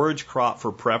storage crop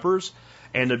for preppers.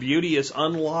 And the beauty is,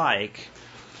 unlike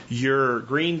your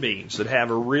green beans that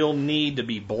have a real need to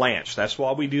be blanched, that's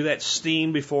why we do that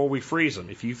steam before we freeze them.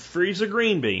 If you freeze a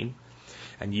green bean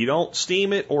And you don't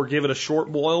steam it or give it a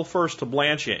short boil first to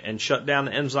blanch it and shut down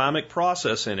the enzymic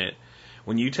process in it.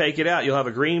 When you take it out, you'll have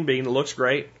a green bean that looks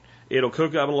great. It'll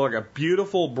cook up and look like a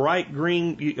beautiful, bright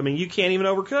green. You can't even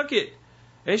overcook it.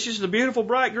 It's just a beautiful,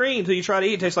 bright green until you try to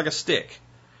eat it. It tastes like a stick.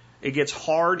 It gets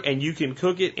hard, and you can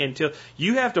cook it until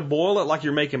you have to boil it like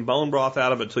you're making bone broth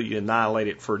out of it until you annihilate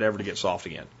it for it ever to get soft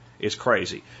again. It's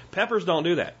crazy. Peppers don't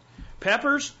do that.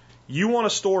 Peppers, you want to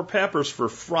store peppers for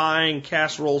frying,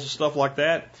 casseroles, and stuff like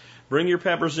that. Bring your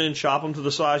peppers in, chop them to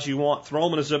the size you want, throw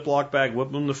them in a Ziploc bag,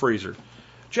 whip them in the freezer.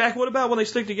 Jack, what about when they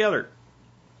stick together?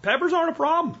 Peppers aren't a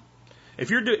problem.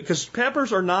 Because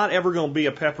peppers are not ever going to be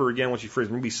a pepper again once you freeze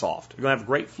them. They're going to be soft. They're going to have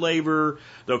great flavor.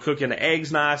 They'll cook into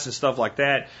eggs nice and stuff like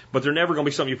that. But they're never going to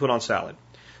be something you put on salad.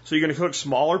 So you're going to cook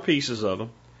smaller pieces of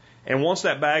them. And once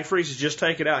that bag freezes, just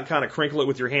take it out and kind of crinkle it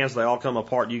with your hands. They all come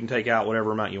apart. You can take out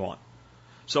whatever amount you want.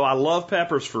 So I love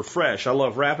peppers for fresh. I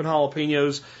love wrapping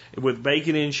jalapenos with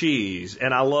bacon and cheese.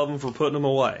 And I love them for putting them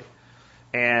away.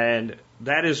 And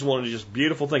that is one of the just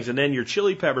beautiful things. And then your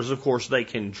chili peppers, of course, they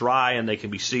can dry and they can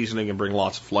be seasoning and bring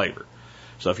lots of flavor.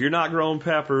 So if you're not growing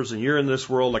peppers and you're in this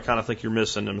world, I kind of think you're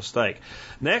missing a mistake.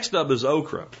 Next up is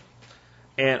okra.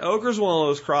 And okra is one of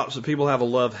those crops that people have a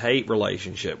love-hate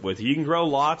relationship with. You can grow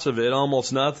lots of it.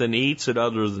 Almost nothing eats it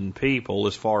other than people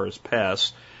as far as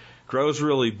pests. Grows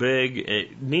really big.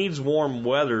 It needs warm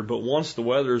weather, but once the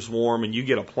weather's warm and you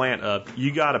get a plant up,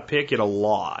 you got to pick it a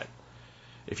lot.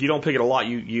 If you don't pick it a lot,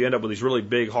 you end up with these really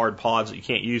big, hard pods that you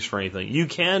can't use for anything. You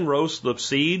can roast the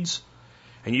seeds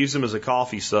and use them as a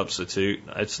coffee substitute.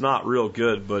 It's not real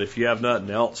good, but if you have nothing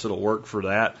else, it'll work for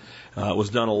that. It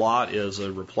was done a lot as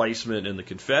a replacement in the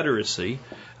Confederacy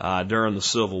during the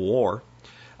Civil War.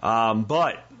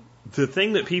 But the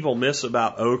thing that people miss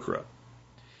about okra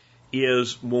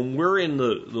is when we're in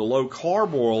the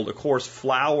low-carb world, of course,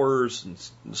 flours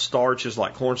and starches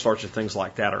like cornstarch and things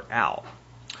like that are out.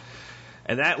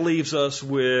 And that leaves us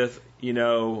with,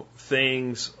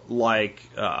 things like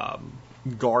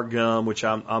guar gum, which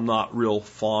I'm not real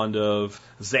fond of,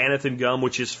 xanthan gum,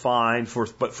 which is fine,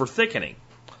 but for thickening.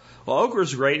 Well, okra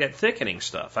is great at thickening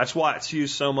stuff. That's why it's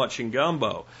used so much in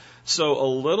gumbo. So a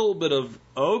little bit of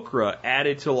okra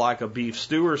added to like a beef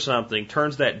stew or something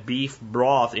turns that beef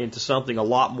broth into something a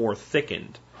lot more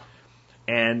thickened.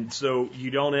 And so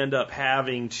you don't end up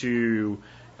having to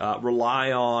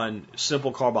rely on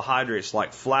simple carbohydrates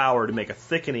like flour to make a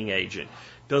thickening agent.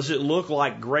 Does it look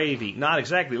like gravy? Not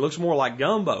exactly. It looks more like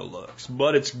gumbo looks,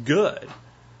 but it's good.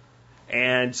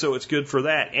 And so it's good for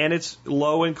that. And it's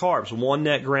low in carbs, 1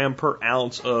 net gram per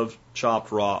ounce of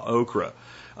chopped raw okra.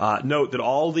 Note that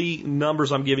all the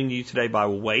numbers I'm giving you today by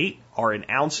weight are in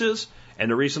ounces. And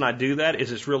the reason I do that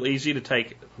is it's real easy to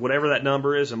take whatever that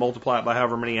number is and multiply it by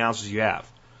however many ounces you have.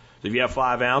 So if you have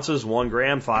 5 ounces, 1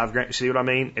 gram, 5 grams, see what I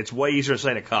mean? It's way easier than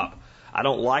saying a cup. I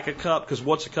don't like a cup because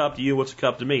what's a cup to you? What's a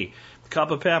cup to me? A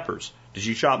cup of peppers. Did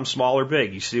you chop them small or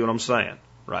big? You see what I'm saying?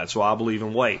 Right, so I believe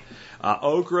in weight.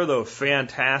 Okra, though,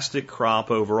 fantastic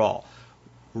crop overall.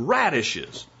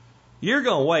 Radishes. You're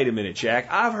going, wait a minute, Jack.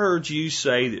 I've heard you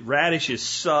say that radishes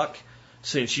suck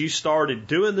since you started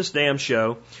doing this damn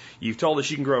show. You've told us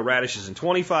you can grow radishes in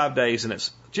 25 days, and it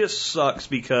just sucks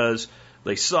because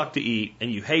they suck to eat,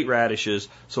 and you hate radishes,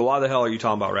 so why the hell are you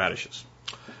talking about radishes?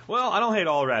 Well, I don't hate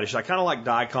all radishes. I kind of like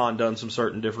daikon done some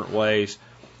certain different ways.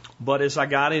 But as I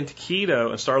got into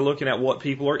keto and started looking at what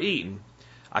people are eating,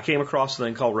 I came across a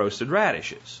thing called roasted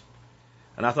radishes.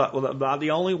 And I thought, well,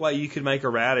 the only way you could make a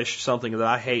radish something that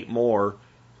I hate more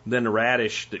than the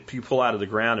radish that you pull out of the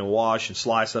ground and wash and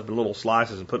slice up in little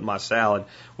slices and put in my salad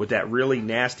with that really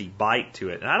nasty bite to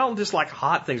it. And I don't just like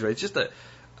hot things. It's just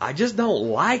I just don't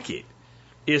like it,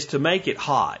 is to make it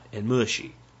hot and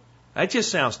mushy. That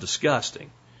just sounds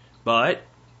disgusting. But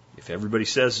if everybody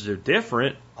says they're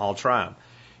different, I'll try them.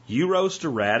 You roast a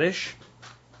radish,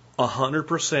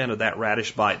 100% of that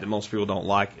radish bite that most people don't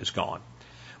like is gone.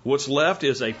 What's left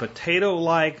is a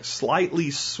potato-like,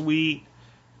 slightly sweet,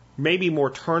 maybe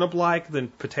more turnip-like than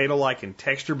potato-like in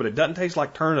texture, but it doesn't taste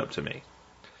like turnip to me.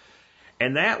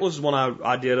 And that was when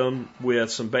I did them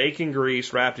with some bacon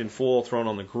grease wrapped in foil thrown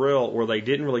on the grill where they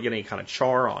didn't really get any kind of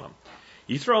char on them.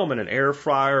 You throw them in an air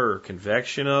fryer or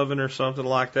convection oven or something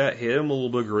like that, hit them with a little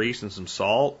bit of grease and some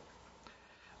salt.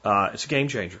 It's a game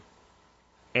changer.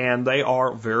 And they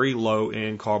are very low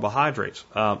in carbohydrates.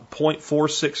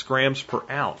 0.46 grams per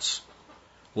ounce.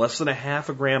 Less than a half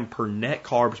a gram per net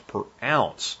carbs per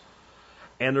ounce.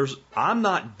 And I'm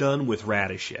not done with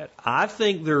radish yet. I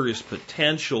think there is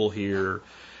potential here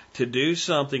to do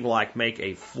something like make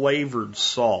a flavored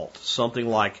salt. Something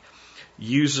like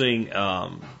using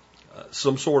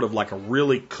some sort of like a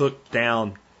really cooked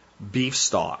down beef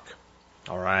stock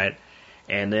all right,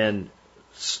 and then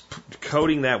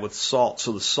coating that with salt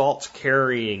so the salt's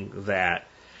carrying that,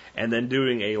 and then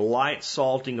doing a light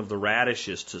salting of the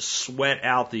radishes to sweat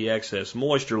out the excess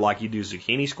moisture like you do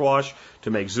zucchini squash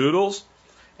to make zoodles,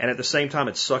 and at the same time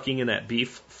it's sucking in that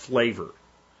beef flavor.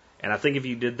 And I think if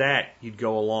you did that, you'd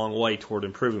go a long way toward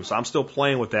improving. So I'm still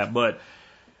playing with that, but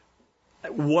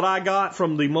what I got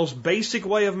from the most basic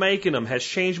way of making them has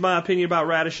changed my opinion about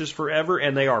radishes forever,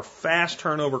 and they are fast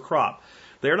turnover crop.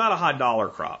 They're not a high dollar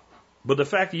crop, but the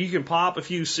fact that you can pop a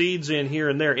few seeds in here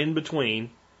and there in between,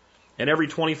 and every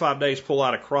 25 days pull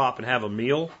out a crop and have a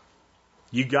meal,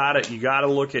 you got to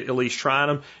look at least trying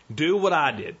them. Do what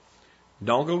I did.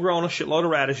 Don't go growing a shitload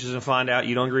of radishes and find out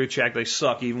you don't agree with check they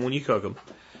suck even when you cook them.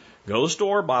 Go to the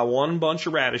store, buy one bunch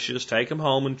of radishes, take them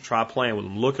home and try playing with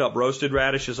them. Look up roasted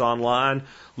radishes online,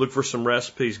 look for some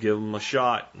recipes, give them a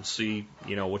shot and see,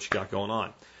 what you got going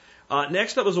on.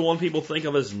 Next up is the one people think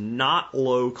of as not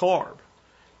low carb.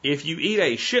 If you eat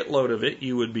a shitload of it,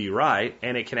 you would be right,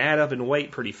 and it can add up in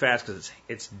weight pretty fast because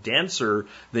it's denser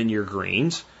than your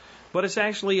greens, but it's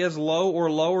actually as low or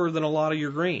lower than a lot of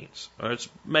your greens. It's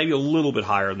maybe a little bit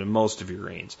higher than most of your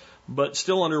greens, but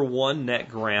still under 1 net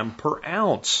gram per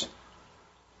ounce.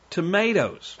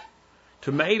 Tomatoes.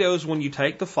 Tomatoes, when you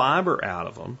take the fiber out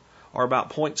of them, are about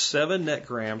 0.7 net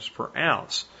grams per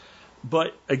ounce.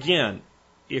 But again,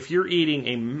 if you're eating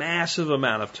a massive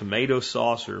amount of tomato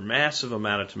sauce or a massive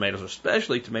amount of tomatoes,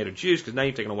 especially tomato juice, because now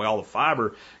you've taken away all the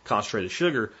fiber, concentrated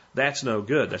sugar, that's no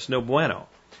good. That's no bueno.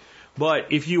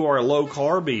 But if you are a low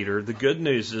carb eater, the good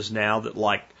news is now that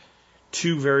like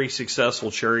 2 very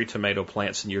successful cherry tomato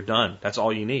plants and you're done. That's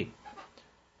all you need.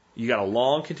 You got a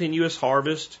long continuous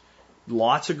harvest,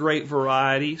 lots of great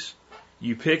varieties.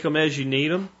 You pick them as you need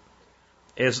them.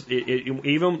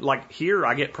 Even like here,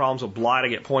 I get problems with blight. I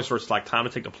get points where it's like time to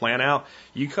take the plant out.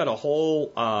 You cut a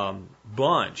whole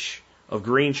bunch of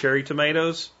green cherry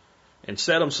tomatoes and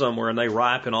set them somewhere, and they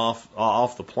ripen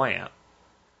off the plant.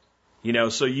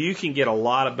 So you can get a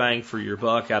lot of bang for your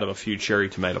buck out of a few cherry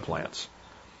tomato plants.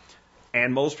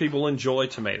 And most people enjoy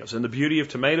tomatoes. And the beauty of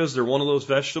tomatoes, they're one of those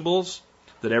vegetables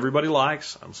that everybody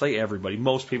likes. I don't say everybody,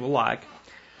 most people like.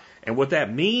 And what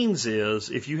that means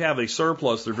is if you have a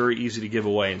surplus, they're very easy to give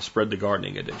away and spread the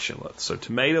gardening addiction with. So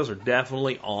tomatoes are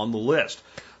definitely on the list.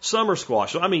 Summer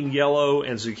squash, I mean yellow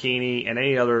and zucchini and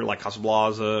any other like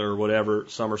casablaza or whatever,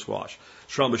 summer squash,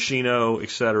 stromboschino,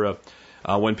 etc.,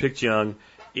 when picked young,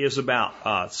 is about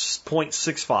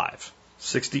 0.65,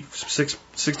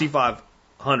 65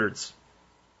 hundredths,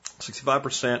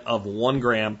 65% of 1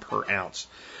 gram per ounce.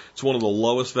 It's one of the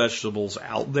lowest vegetables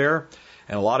out there,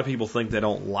 and a lot of people think they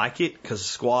don't like it because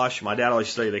squash. My dad always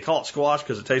say they call it squash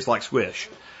because it tastes like squish.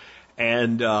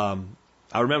 And I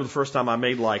remember the first time I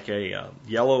made like a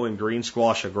yellow and green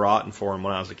squash au gratin for him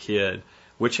when I was a kid,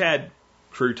 which had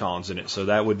croutons in it, so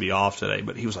that would be off today.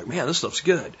 But he was like, man, this stuff's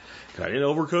good. I didn't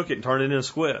overcook it and turn it into a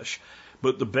squish.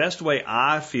 But the best way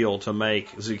I feel to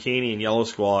make zucchini and yellow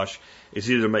squash is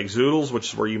either to make zoodles,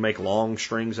 which is where you make long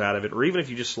strings out of it, or even if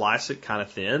you just slice it kind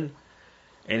of thin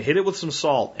and hit it with some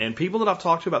salt. And people that I've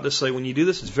talked to about this say when you do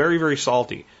this, it's very, very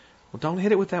salty. Well, don't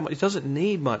hit it with that much. It doesn't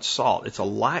need much salt. It's a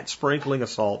light sprinkling of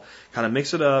salt. Kind of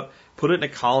mix it up, put it in a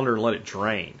colander and let it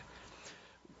drain.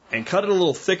 And cut it a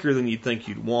little thicker than you'd think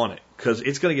you'd want it, because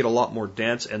it's going to get a lot more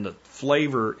dense, and the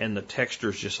flavor and the texture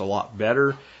is just a lot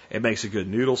better. It makes a good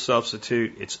noodle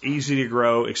substitute. It's easy to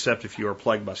grow, except if you are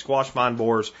plagued by squash vine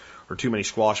borers or too many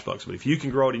squash bugs. But if you can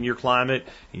grow it in your climate,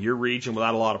 in your region,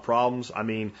 without a lot of problems, I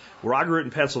mean, where I grew it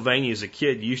in Pennsylvania as a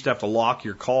kid, you used to have to lock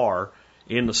your car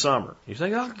in the summer. You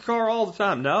think, lock your car all the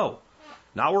time. No,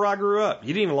 not where I grew up.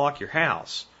 You didn't even lock your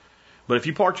house. But if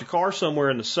you parked your car somewhere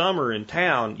in the summer in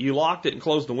town, you locked it and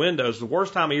closed the windows. The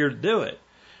worst time of year to do it.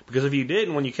 Because if you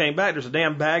didn't, when you came back, there's a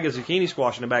damn bag of zucchini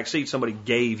squash in the back seat somebody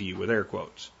gave you, with air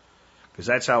quotes. Because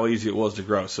that's how easy it was to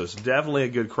grow. So it's definitely a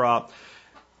good crop.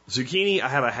 Zucchini, I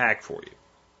have a hack for you.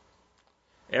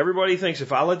 Everybody thinks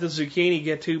if I let the zucchini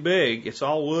get too big, it's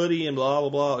all woody and blah, blah,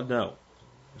 blah. No,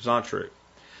 it's not true.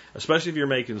 Especially if you're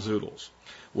making zoodles.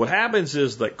 What happens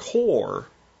is the core,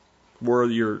 where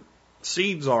your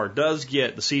seeds are,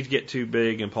 the seeds get too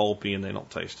big and pulpy and they don't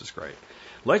taste as great.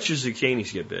 Let your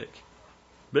zucchinis get big.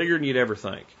 Bigger than you'd ever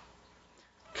think.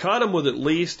 Cut them with at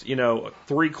least,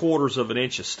 3/4 of an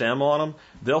inch of stem on them.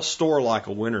 They'll store like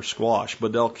a winter squash,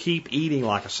 but they'll keep eating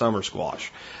like a summer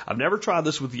squash. I've never tried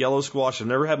this with yellow squash. I've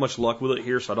never had much luck with it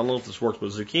here, so I don't know if this works.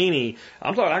 But zucchini,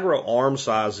 I'm talking, I grow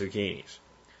arm-sized zucchinis.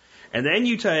 And then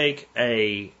you take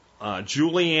a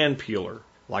julienne peeler,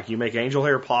 like you make angel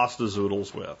hair pasta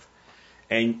zoodles with,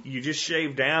 and you just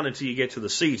shave down until you get to the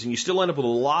seeds, and you still end up with a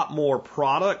lot more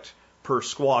product per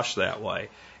squash that way.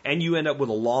 And you end up with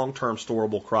a long-term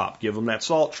storable crop. Give them that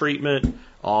salt treatment,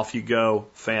 off you go,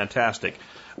 fantastic.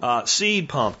 Seed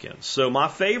pumpkins. So my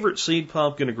favorite seed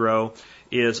pumpkin to grow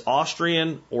is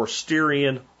Austrian or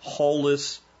Styrian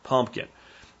hulless pumpkin.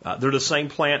 They're the same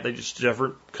plant, they just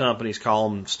different companies call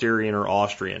them Styrian or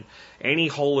Austrian. Any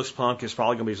hulless pumpkin is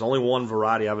probably going to be, there's only one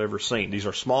variety I've ever seen. These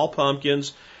are small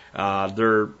pumpkins.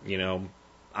 They're,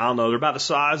 I don't know, they're about the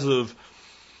size of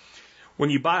when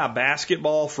you buy a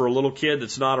basketball for a little kid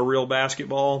that's not a real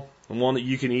basketball, and one that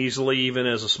you can easily, even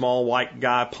as a small white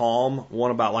guy, palm,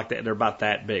 one about like that, they're about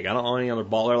that big. I don't know any other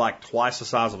ball, they're like twice the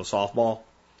size of a softball.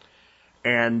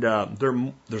 And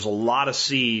there's a lot of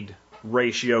seed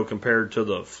ratio compared to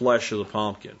the flesh of the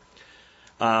pumpkin.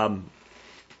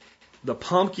 The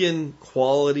pumpkin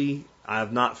quality I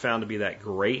have not found to be that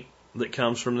great that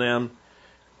comes from them.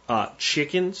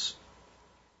 Chickens,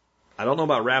 I don't know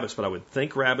about rabbits, but I would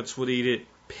think rabbits would eat it.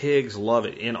 Pigs love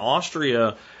it. In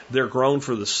Austria, they're grown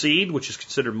for the seed, which is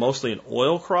considered mostly an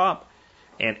oil crop,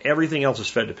 and everything else is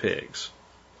fed to pigs.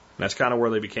 And that's kind of where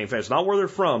they became famous. Not where they're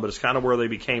from, but it's kind of where they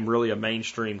became really a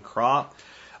mainstream crop.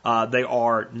 They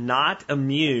are not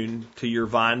immune to your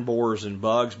vine borers and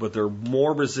bugs, but they're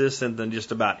more resistant than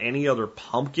just about any other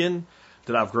pumpkin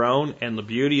that I've grown. And the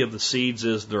beauty of the seeds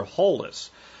is they're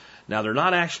hulless. Now, they're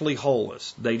not actually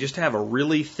hulless. They just have a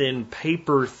really thin,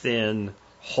 paper-thin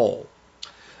hull.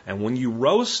 And when you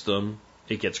roast them,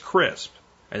 it gets crisp.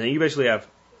 And then you basically have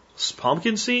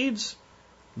pumpkin seeds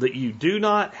that you do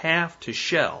not have to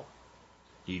shell.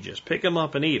 You just pick them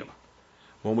up and eat them.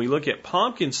 When we look at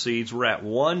pumpkin seeds, we're at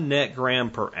 1 net gram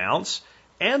per ounce,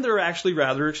 and they're actually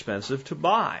rather expensive to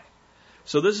buy.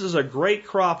 So this is a great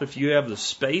crop if you have the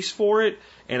space for it,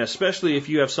 and especially if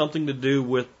you have something to do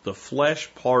with the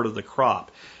flesh part of the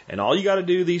crop. And all you got to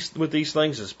do with these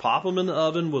things is pop them in the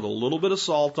oven with a little bit of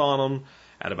salt on them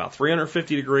at about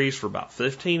 350 degrees for about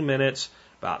 15 minutes.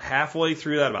 About halfway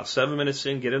through that, about 7 minutes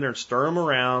in, get in there and stir them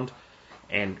around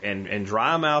and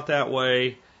dry them out that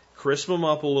way. Crisp them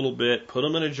up a little bit, put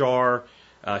them in a jar.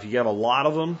 If you have a lot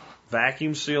of them,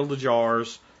 vacuum seal the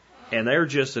jars, and they're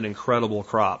just an incredible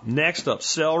crop. Next up,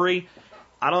 celery.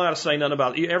 I don't know how to say nothing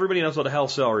about it. Everybody knows what the hell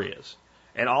celery is.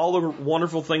 And all the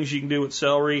wonderful things you can do with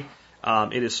celery.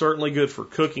 It is certainly good for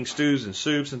cooking stews and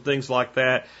soups and things like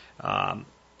that.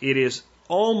 It is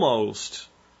almost,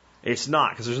 it's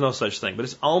not because there's no such thing, but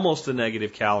it's almost a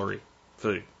negative calorie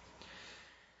food.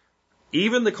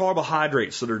 Even the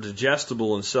carbohydrates that are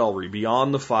digestible in celery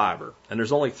beyond the fiber, and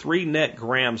there's only 3 net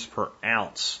grams per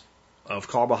ounce of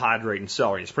carbohydrate in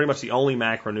celery. It's pretty much the only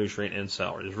macronutrient in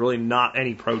celery. There's really not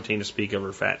any protein to speak of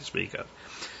or fat to speak of.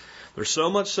 There's so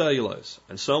much cellulose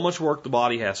and so much work the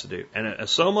body has to do, and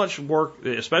so much work,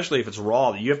 especially if it's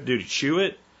raw, that you have to do to chew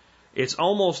it. It's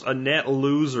almost a net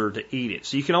loser to eat it.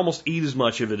 So you can almost eat as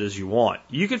much of it as you want.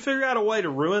 You can figure out a way to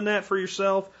ruin that for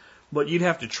yourself, but you'd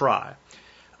have to try.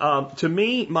 To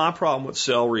me, my problem with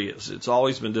celery is it's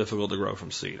always been difficult to grow from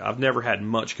seed. I've never had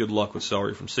much good luck with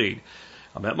celery from seed.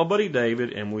 I met my buddy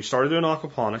David, and we started doing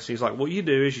aquaponics. He's like, what you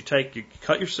do is you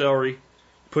cut your celery,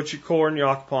 put your core in your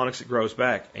aquaponics, it grows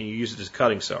back, and you use it as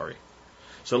cutting celery.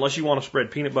 So unless you want to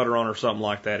spread peanut butter on it or something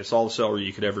like that, it's all the celery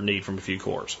you could ever need from a few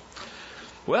cores.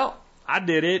 Well, I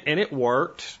did it, and it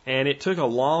worked, and it took a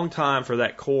long time for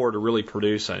that core to really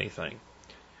produce anything.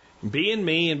 Being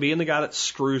me and being the guy that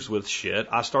screws with shit,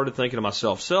 I started thinking to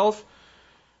myself,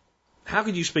 how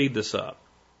could you speed this up?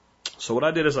 So what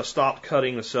I did is I stopped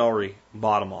cutting the celery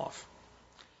bottom off.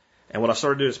 And what I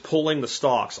started doing is pulling the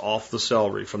stalks off the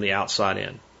celery from the outside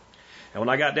in. And when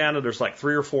I got down to there's like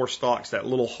 3 or 4 stalks, that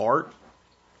little heart,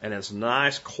 and it's a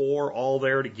nice core all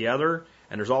there together,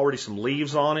 and there's already some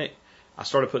leaves on it, I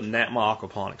started putting that in my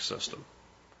aquaponics system.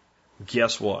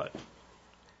 Guess what?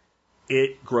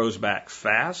 It grows back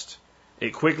fast.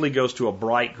 It quickly goes to a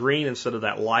bright green instead of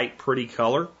that light, pretty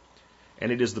color.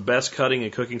 And it is the best cutting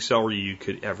and cooking celery you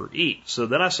could ever eat. So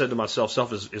then I said to myself,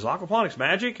 is aquaponics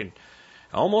magic? And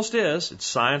it almost is. It's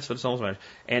science, but it's almost magic.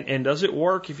 And does it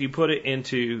work if you put it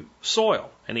into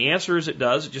soil? And the answer is it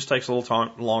does. It just takes a little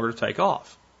time longer to take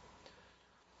off.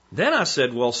 Then I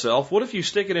said, well, what if you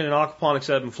stick it in an aquaponics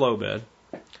ebb and flow bed,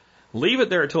 leave it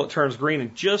there until it turns green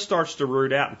and just starts to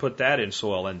root out and put that in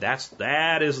soil. And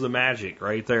that is the magic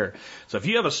right there. So if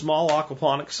you have a small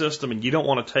aquaponics system and you don't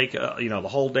want to take, the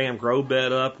whole damn grow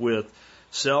bed up with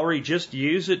celery, just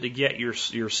use it to get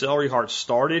your celery hearts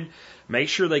started. Make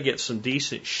sure they get some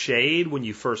decent shade when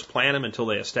you first plant them until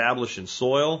they establish in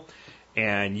soil.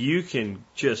 And you can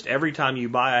just, every time you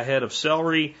buy a head of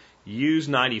celery, use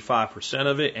 95%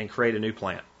 of it and create a new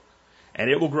plant. And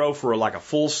it will grow for like a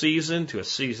full season to a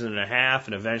season and a half,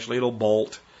 and eventually it'll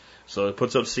bolt. So it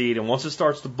puts up seed, and once it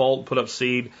starts to bolt, put up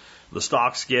seed, the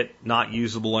stalks get not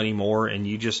usable anymore, and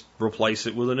you just replace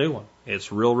it with a new one.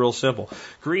 It's real, real simple.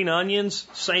 Green onions,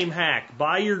 same hack.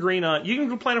 Buy your green onions. You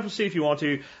can plant them from seed if you want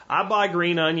to. I buy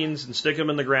green onions and stick them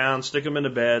in the ground, stick them in the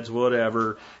beds,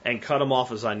 whatever, and cut them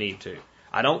off as I need to.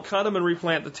 I don't cut them and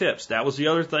replant the tips. That was the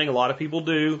other thing a lot of people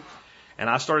do. And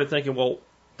I started thinking, well,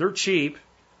 they're cheap.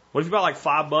 What if you bought like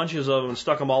 5 bunches of them and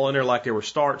stuck them all in there like they were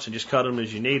starts and just cut them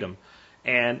as you need them?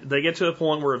 And they get to a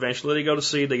point where eventually they go to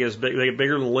seed, they get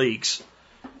bigger than leeks,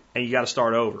 and you got to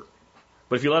start over.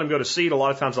 But if you let them go to seed, a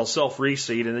lot of times they'll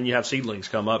self-reseed, and then you have seedlings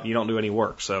come up, and you don't do any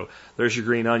work. So there's your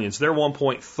green onions. They're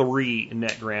 1.3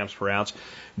 net grams per ounce.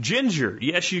 Ginger,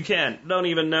 yes, you can. Don't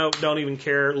even know, don't even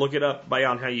care. Look it up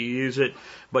on how you use it,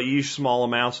 but use small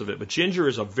amounts of it. But ginger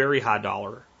is a very high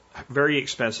dollar, very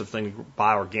expensive thing to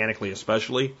buy organically,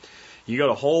 especially. You go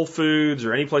to Whole Foods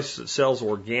or any place that sells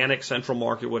organic, Central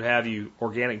Market would have you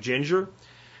organic ginger.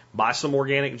 Buy some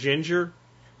organic ginger.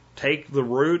 Take the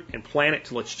root and plant it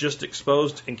till it's just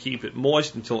exposed and keep it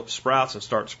moist until it sprouts and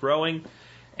starts growing.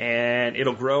 And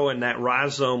it'll grow, and that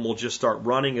rhizome will just start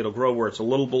running. It'll grow where it's a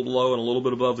little bit below and a little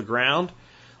bit above the ground.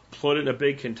 Put it in a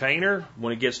big container.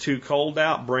 When it gets too cold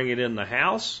out, bring it in the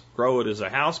house. Grow it as a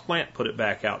house plant. Put it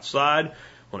back outside.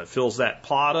 When it fills that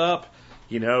pot up,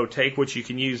 take what you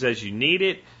can use as you need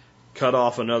it, cut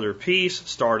off another piece,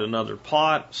 start another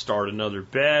pot, start another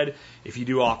bed. If you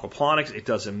do aquaponics, it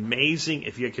does amazing.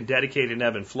 If you can dedicate an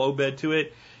ebb and flow bed to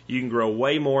it, you can grow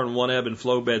way more in one ebb and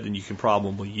flow bed than you can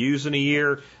probably use in a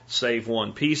year. Save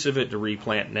one piece of it to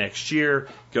replant next year.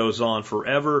 Goes on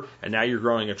forever, and now you're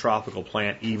growing a tropical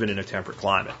plant even in a temperate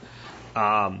climate.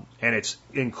 And it's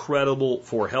incredible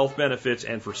for health benefits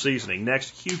and for seasoning.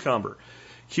 Next, cucumber.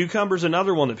 Cucumber's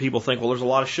another one that people think, well, there's a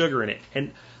lot of sugar in it.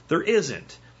 And there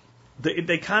isn't.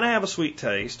 They kind of have a sweet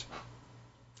taste.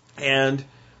 And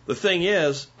the thing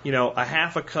is, a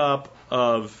half a cup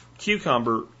of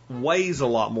cucumber weighs a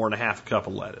lot more than a half a cup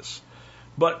of lettuce.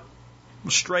 But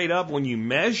straight up, when you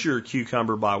measure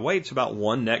cucumber by weight, it's about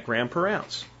 1 net gram per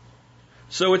ounce.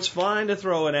 So it's fine to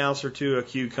throw an ounce or two of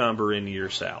cucumber into your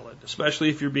salad, especially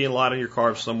if you're being light on your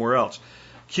carbs somewhere else.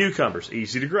 Cucumbers,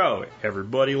 easy to grow.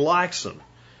 Everybody likes them.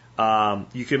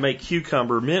 You can make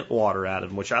cucumber mint water out of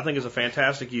them, which I think is a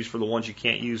fantastic use for the ones you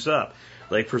can't use up.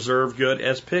 They preserve good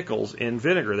as pickles in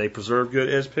vinegar. They preserve good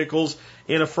as pickles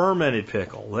in a fermented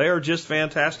pickle. They are just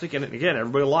fantastic, and again,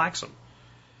 everybody likes them.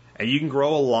 And you can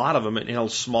grow a lot of them in a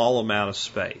small amount of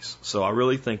space. So I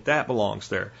really think that belongs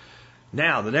there.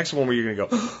 Now, the next one where you're going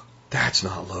to go, oh, that's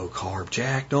not low carb,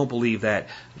 Jack. Don't believe that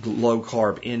low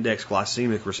carb index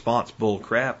glycemic response bull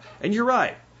crap. And you're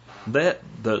right. That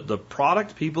the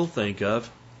product people think of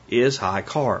is high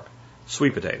carb.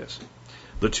 Sweet potatoes.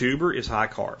 The tuber is high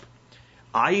carb.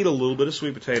 I eat a little bit of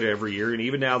sweet potato every year, and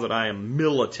even now that I am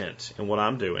militant in what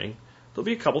I'm doing, there'll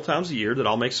be a couple times a year that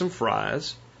I'll make some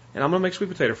fries, and I'm going to make sweet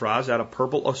potato fries out of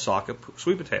purple Osaka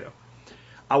sweet potato.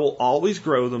 I will always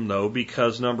grow them, though,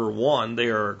 because, number one, they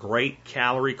are a great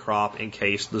calorie crop in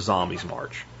case the zombies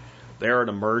march. They're an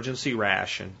emergency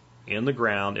ration in the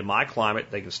ground. In my climate,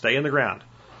 they can stay in the ground.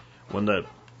 When the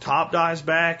top dies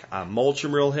back, I mulch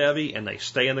them real heavy, and they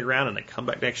stay in the ground, and they come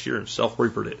back next year and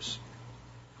self-reproduce.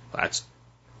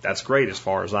 That's great as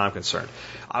far as I'm concerned.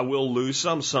 I will lose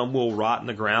some. Some will rot in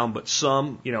the ground, but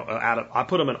some, I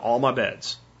put them in all my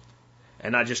beds.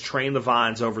 And I just train the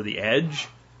vines over the edge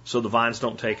so the vines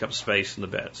don't take up space in the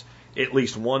beds. At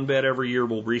least one bed every year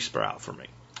will resprout for me.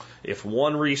 If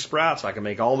one resprouts, I can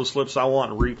make all the slips I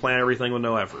want and replant everything with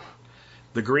no effort.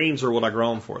 The greens are what I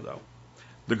grow them for, though.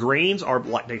 The greens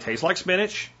they taste like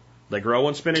spinach. They grow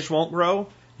when spinach won't grow.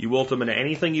 You wilt them into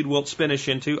anything you'd wilt spinach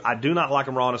into. I do not like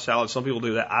them raw in a salad. Some people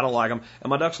do that. I don't like them, and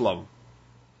my ducks love them.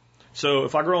 So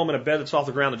if I grow them in a bed that's off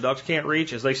the ground the ducks can't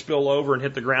reach, as they spill over and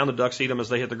hit the ground, the ducks eat them as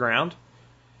they hit the ground.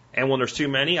 And when there's too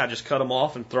many, I just cut them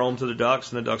off and throw them to the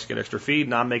ducks, and the ducks get extra feed,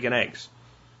 and I'm making eggs.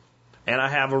 And I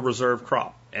have a reserve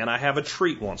crop, and I have a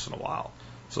treat once in a while.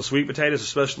 So sweet potatoes,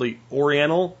 especially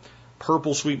Oriental,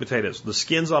 purple sweet potatoes. The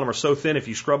skins on them are so thin, if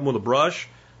you scrub them with a brush,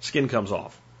 skin comes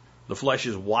off. The flesh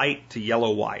is white to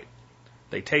yellow-white.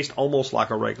 They taste almost like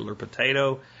a regular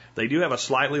potato. They do have a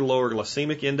slightly lower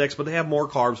glycemic index, but they have more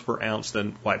carbs per ounce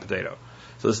than white potato.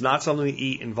 So it's not something to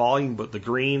eat in volume, but the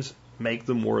greens make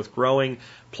them worth growing.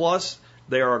 Plus,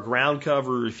 they are a ground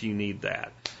cover if you need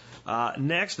that.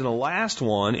 Next, and the last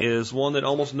one, is one that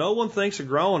almost no one thinks of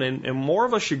growing, and more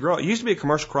of us should grow. It used to be a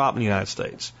commercial crop in the United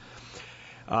States.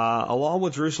 Along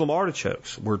with Jerusalem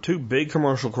artichokes, were two big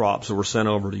commercial crops that were sent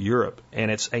over to Europe.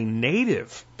 And it's a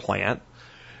native plant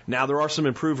Now, there are some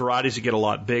improved varieties that get a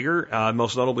lot bigger,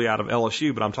 most notably out of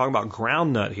LSU, but I'm talking about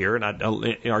groundnut here. And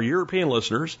our European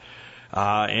listeners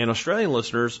and Australian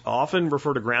listeners often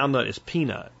refer to groundnut as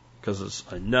peanut because it's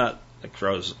a nut that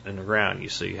grows in the ground. You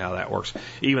see how that works,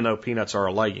 even though peanuts are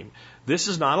a legume. This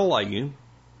is not a legume.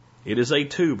 It is a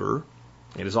tuber.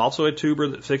 It is also a tuber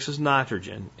that fixes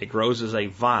nitrogen. It grows as a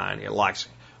vine. It likes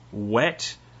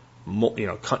wet,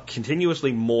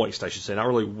 continuously moist, I should say, not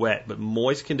really wet, but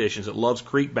moist conditions. It loves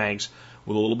creek banks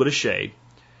with a little bit of shade.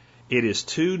 It is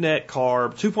 2.5 net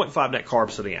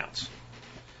carbs to the ounce.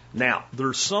 Now,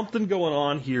 there's something going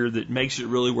on here that makes it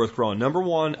really worth growing. Number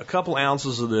one, a couple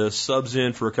ounces of this subs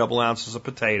in for a couple ounces of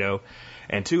potato,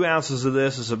 and 2 ounces of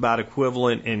this is about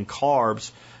equivalent in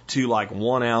carbs to like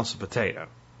 1 ounce of potato.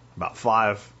 About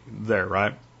 5 there,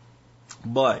 right?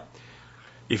 But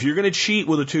if you're going to cheat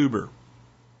with a tuber,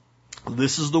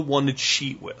 this is the one to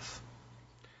cheat with.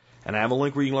 And I have a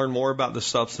link where you can learn more about this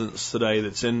substance today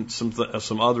that's in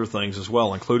some other things as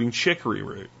well, including chicory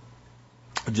root.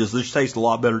 This tastes a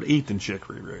lot better to eat than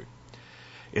chicory root.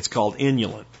 It's called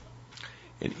inulin.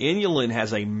 And inulin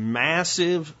has a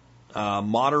massive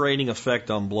moderating effect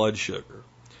on blood sugar.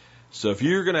 So if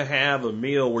you're going to have a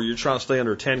meal where you're trying to stay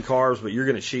under 10 carbs, but you're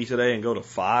going to cheat today and go to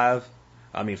 5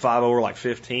 over like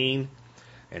 15,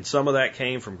 and some of that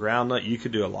came from groundnut, you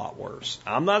could do a lot worse.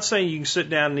 I'm not saying you can sit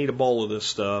down and eat a bowl of this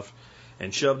stuff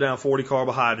and shove down 40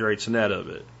 carbohydrates net of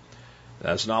it.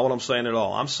 That's not what I'm saying at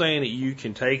all. I'm saying that you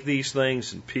can take these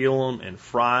things and peel them and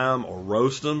fry them or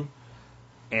roast them,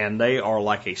 and they are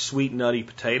like a sweet, nutty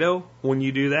potato when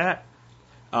you do that.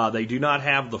 They do not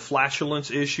have the flatulence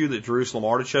issue that Jerusalem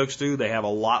artichokes do. They have a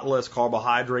lot less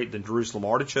carbohydrate than Jerusalem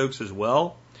artichokes as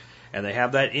well. And they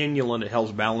have that inulin that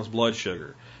helps balance blood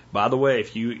sugar. By the way,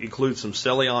 if you include some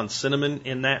Ceylon cinnamon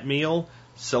in that meal,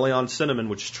 Ceylon cinnamon,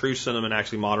 which is true cinnamon,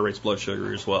 actually moderates blood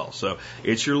sugar as well. So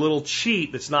it's your little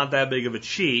cheat that's not that big of a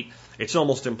cheat. It's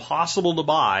almost impossible to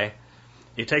buy.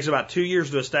 It takes about 2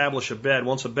 years to establish a bed.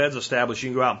 Once a bed's established, you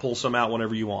can go out and pull some out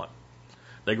whenever you want.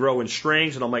 They grow in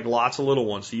strings, and they'll make lots of little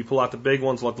ones. So you pull out the big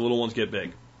ones, let the little ones get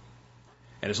big.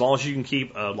 And as long as you can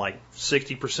keep like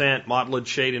 60% mottled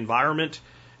shade environment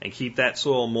and keep that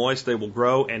soil moist, they will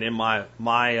grow. And in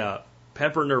my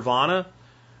pepper nirvana,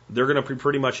 they're going to be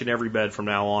pretty much in every bed from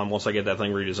now on once I get that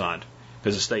thing redesigned.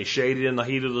 Because it stays shaded in the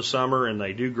heat of the summer, and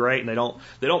they do great, and they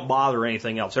don't bother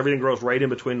anything else. Everything grows right in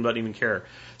between them, doesn't even care.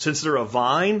 Since they're a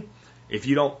vine, if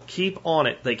you don't keep on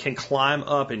it, they can climb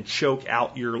up and choke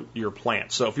out your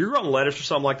plant. So if you're growing lettuce or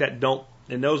something like that, don't.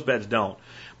 In those beds, don't.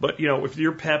 But, if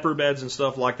your pepper beds and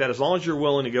stuff like that, as long as you're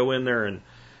willing to go in there and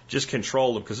just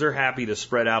control them, because they're happy to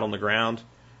spread out on the ground,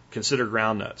 consider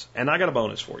ground nuts. And I got a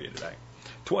bonus for you today.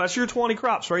 That's your 20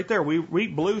 crops right there. We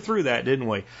blew through that, didn't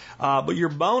we? But your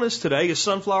bonus today is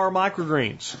sunflower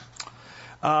microgreens.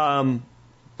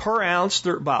 Per ounce,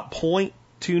 they're about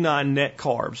 0.29 net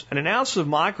carbs. And an ounce of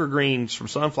microgreens from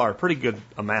sunflower, pretty good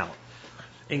amount.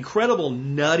 Incredible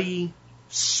nutty,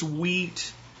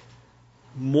 sweet,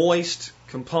 moist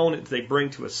component they bring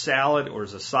to a salad or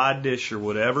as a side dish or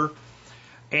whatever.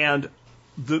 And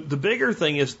the bigger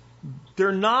thing is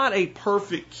they're not a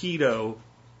perfect keto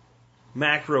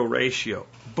macro ratio,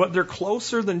 but they're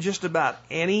closer than just about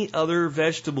any other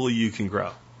vegetable you can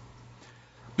grow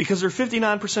because they're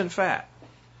 59% fat.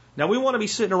 Now we want to be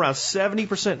sitting around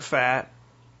 70% fat,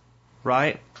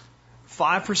 right?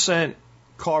 5%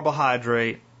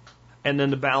 carbohydrate, and then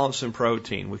the balance in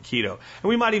protein with keto. And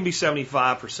we might even be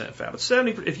 75% fat. But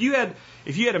 70, if you had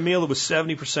a meal that was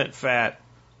 70% fat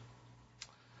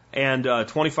and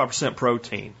 25%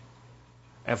 protein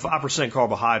and 5%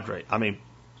 carbohydrate,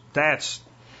 that's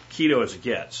keto as it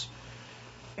gets.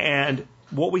 And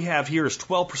what we have here is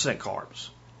 12% carbs.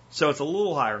 So it's a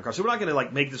little higher in carbs. So we're not going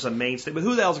to make this a mainstay, but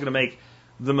who the hell is going to make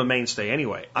them a mainstay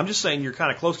anyway? I'm just saying you're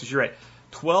kind of close because you're at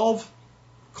 12%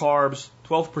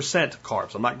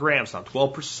 carbs. I'm not grams now.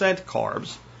 12%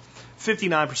 carbs,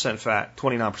 59% fat,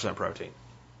 29% protein.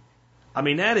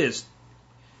 That is,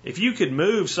 if you could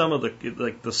move some of the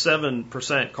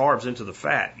 7% carbs into the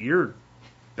fat, you're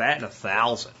batting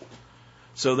 1,000.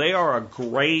 So they are a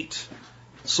great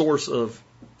source of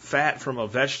fat from a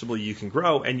vegetable you can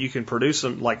grow, and you can produce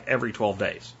them every 12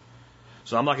 days.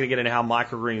 So I'm not going to get into how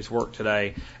microgreens work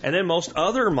today. And then most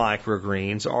other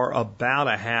microgreens are about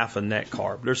a half a net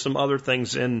carb. There's some other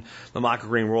things in the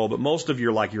microgreen world, but most of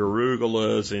your your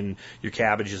arugulas and your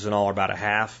cabbages and all are about a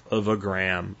half of a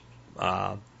gram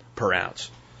per ounce.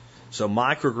 So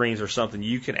microgreens are something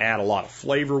you can add a lot of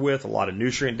flavor with, a lot of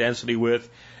nutrient density with,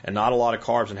 and not a lot of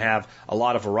carbs, and have a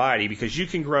lot of variety, because you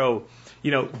can grow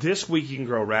This week you can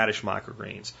grow radish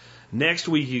microgreens. Next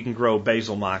week you can grow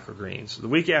basil microgreens. The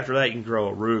week after that you can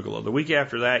grow arugula. The week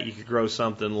after that you could grow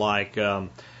something like,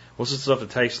 what's the stuff that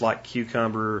tastes like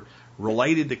cucumber,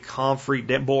 related to comfrey,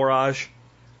 borage,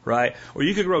 right? Or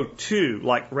you could grow two,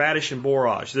 like radish and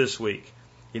borage this week,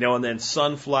 and then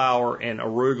sunflower and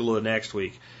arugula the next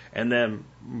week, and then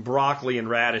broccoli and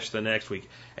radish the next week.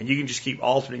 And you can just keep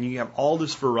alternating. You can have all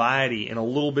this variety in a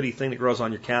little bitty thing that grows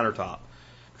on your countertop.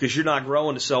 Because you're not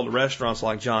growing to sell to restaurants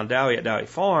like John Dowie at Dowie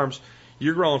Farms.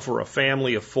 You're growing for a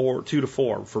family of 2 to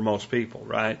 4 for most people,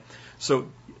 right? So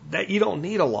that you don't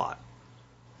need a lot.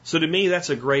 So to me,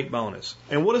 that's a great bonus.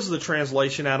 And what is the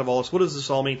translation out of all this? What does this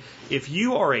all mean? If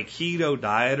you are a keto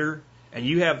dieter and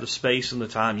you have the space and the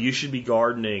time, you should be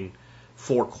gardening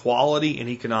for quality and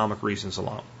economic reasons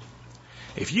alone.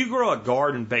 If you grow a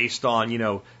garden based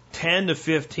on, 10 to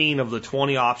 15 of the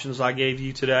 20 options I gave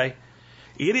you today,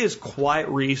 it is quite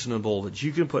reasonable that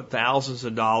you can put thousands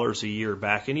of dollars a year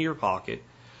back into your pocket.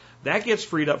 That gets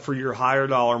freed up for your higher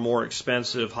dollar, more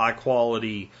expensive, high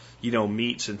quality,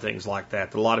 meats and things like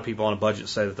that a lot of people on a budget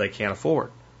say that they can't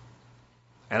afford.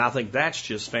 And I think that's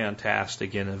just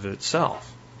fantastic in of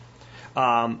itself.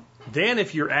 Then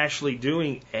if you're actually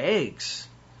doing eggs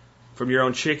from your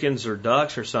own chickens or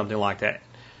ducks or something like that,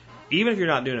 even if you're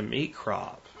not doing a meat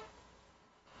crop,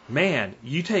 man,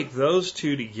 you take those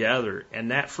two together and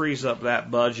that frees up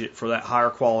that budget for that higher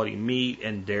quality meat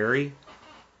and dairy,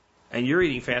 and you're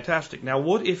eating fantastic. Now,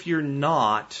 what if you're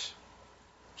not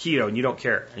keto and you don't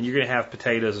care and you're going to have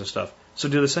potatoes and stuff? So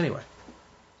do this anyway.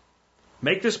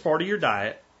 Make this part of your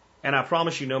diet, and I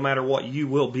promise you, no matter what, you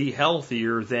will be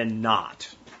healthier than not.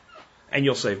 And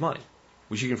you'll save money,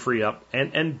 which you can free up.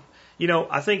 And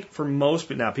I think for most,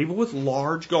 but now people with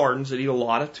large gardens that eat a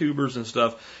lot of tubers and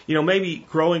stuff, maybe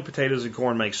growing potatoes and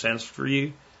corn makes sense for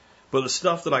you. But the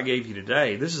stuff that I gave you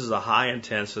today, this is a high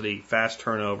intensity, fast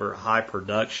turnover, high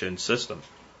production system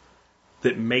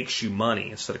that makes you money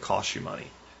instead of costs you money.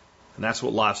 And that's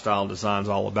what lifestyle design is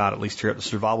all about, at least here at the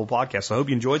Survival Podcast. So I hope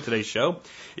you enjoyed today's show.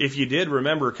 If you did,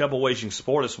 remember a couple ways you can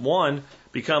support us. One,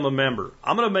 become a member.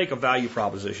 I'm going to make a value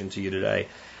proposition to you today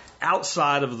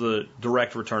outside of the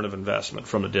direct return of investment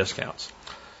from the discounts.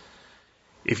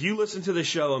 If you listen to the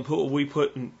show and put what we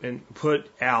put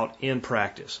out in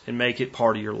practice and make it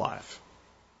part of your life,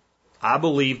 I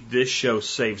believe this show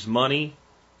saves money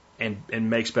and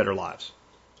makes better lives.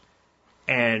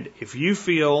 And if you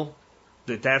feel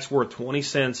that that's worth 20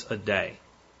 cents a day,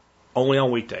 only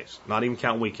on weekdays, not even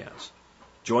counting weekends,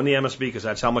 join the MSB because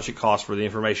that's how much it costs for the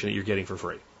information that you're getting for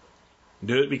free.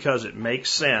 Do it because it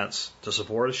makes sense to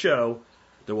support a show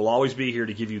that will always be here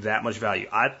to give you that much value.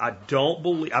 I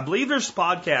believe there's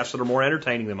podcasts that are more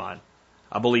entertaining than mine.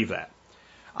 I believe that.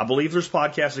 I believe there's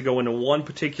podcasts that go into one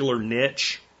particular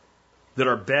niche that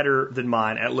are better than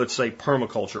mine at, let's say,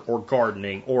 permaculture or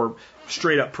gardening or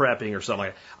straight up prepping or something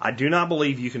like that. I do not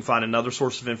believe you can find another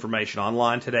source of information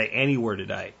online today, anywhere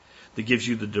today, that gives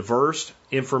you the diverse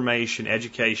information,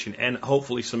 education, and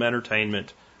hopefully some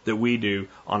entertainment that we do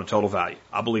on a total value.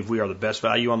 I believe we are the best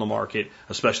value on the market,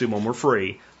 especially when we're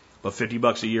free, but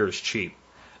 $50 a year is cheap.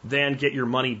 Then get your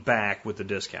money back with the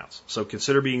discounts. So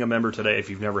consider being a member today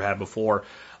if you've never had before.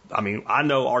 I mean, I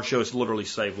know our shows literally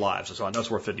save lives, so I know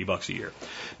it's worth $50 a year.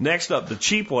 Next up, the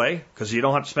cheap way, because you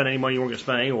don't have to spend any money you weren't going to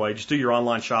spend anyway, just do your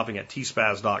online shopping at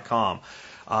tspaz.com.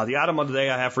 The item of the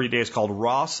day I have for you today is called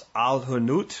Ras El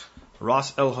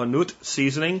Hanout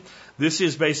seasoning. This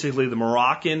is basically the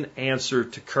Moroccan answer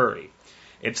to curry.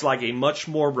 It's like a much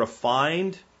more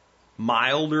refined,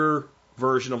 milder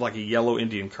version of like a yellow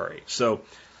Indian curry. So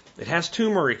it has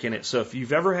turmeric in it. So if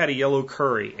you've ever had a yellow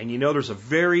curry, and there's a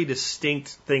very distinct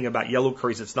thing about yellow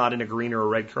curries that's not in a green or a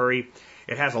red curry,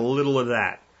 it has a little of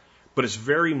that. But it's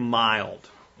very mild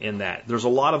in that. There's a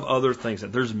lot of other things.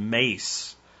 There's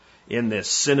mace in this,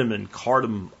 cinnamon,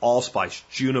 cardamom, allspice,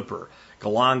 juniper,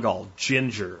 galangal,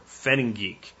 ginger,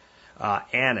 fenugreek,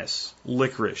 anise,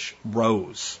 licorice,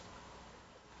 rose,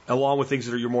 along with things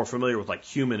that you're more familiar with like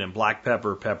cumin and black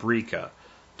pepper, paprika,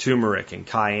 turmeric and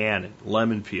cayenne and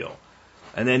lemon peel.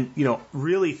 And then,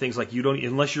 really things like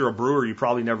unless you're a brewer, you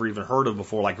probably never even heard of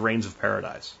before, like grains of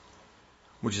paradise,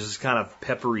 which is this kind of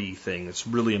peppery thing that's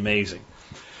really amazing.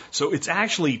 So it's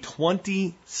actually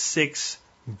 26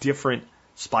 different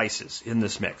spices in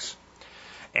this mix.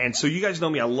 And so you guys know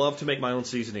me, I love to make my own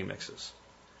seasoning mixes.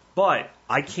 But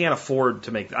I can't afford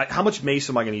to make... How much mace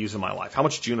am I going to use in my life? How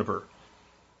much juniper?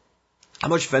 How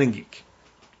much fenugreek?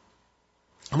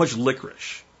 How much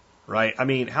licorice? Right? I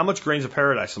mean, how much grains of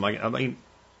paradise am I mean,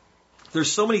 there's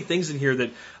so many things in here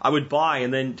that I would buy,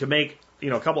 and then to make,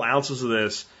 a couple ounces of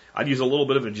this, I'd use a little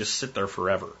bit of it and just sit there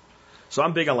forever. So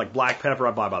I'm big on like black pepper,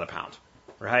 I buy by the pound,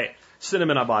 right?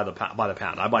 Cinnamon, I buy by the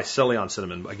pound. I buy Ceylon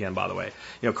cinnamon, again, by the way.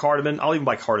 Cardamom, I'll even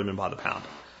buy cardamom by the pound.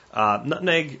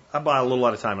 Nutmeg, I buy a little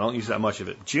at a time. I don't use that much of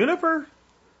it. Juniper,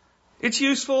 it's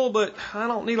useful, but I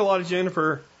don't need a lot of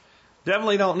juniper.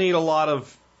 Definitely don't need a lot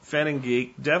of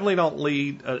fenugreek. Definitely don't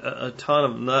need a ton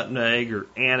of nutmeg or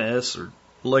anise or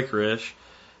licorice.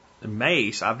 And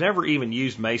mace, I've never even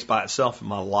used mace by itself in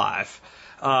my life.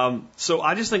 So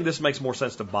I just think this makes more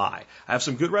sense to buy. I have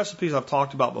some good recipes I've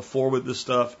talked about before with this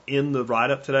stuff in the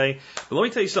write-up today. But let me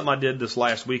tell you something I did this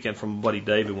last weekend from my buddy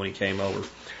David when he came over.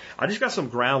 I just got some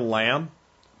ground lamb,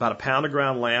 about a pound of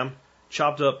ground lamb,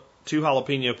 chopped up 2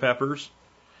 jalapeno peppers,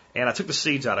 and I took the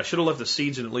seeds out. I should have left the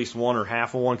seeds in at least one or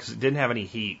half of one because it didn't have any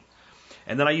heat.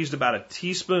 And then I used about a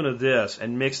teaspoon of this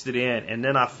and mixed it in, and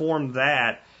then I formed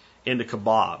that into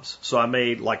kebabs. So I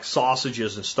made like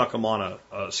sausages and stuck them on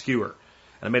a skewer.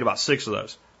 And I made about 6 of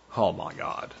those. Oh my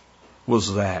God.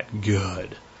 Was that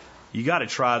good? You got to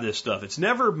try this stuff. It's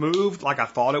never moved like I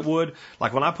thought it would.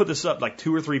 Like when I put this up, like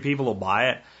 2 or 3 people will buy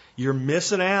it. You're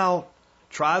missing out.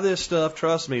 Try this stuff.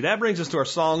 Trust me. That brings us to our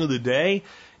song of the day.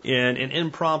 In an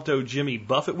impromptu Jimmy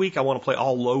Buffett week, I want to play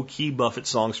all low-key Buffett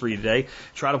songs for you today.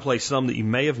 Try to play some that you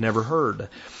may have never heard.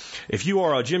 If you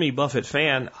are a Jimmy Buffett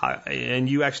fan, and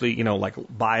you actually, like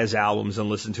buy his albums and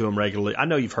listen to him regularly, I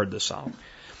know you've heard this song.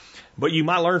 But you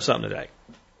might learn something today.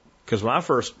 Because when I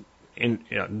first,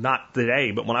 not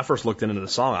today, but when I first looked into the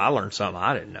song, I learned something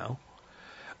I didn't know.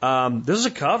 This is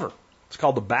a cover. It's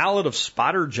called The Ballad of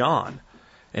Spider John.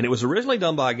 And it was originally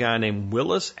done by a guy named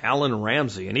Willis Allen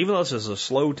Ramsey. And even though this is a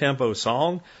slow tempo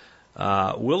song,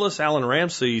 Willis Allen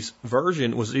Ramsey's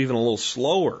version was even a little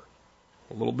slower.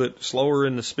 A little bit slower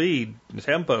in the speed, the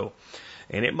tempo.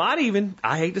 And it might even,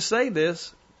 I hate to say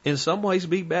this, in some ways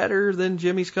be better than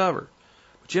Jimmy's cover.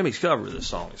 Jimmy's cover of this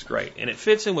song is great. And it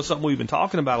fits in with something we've been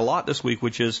talking about a lot this week,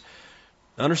 which is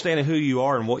understanding who you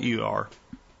are and what you are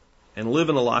and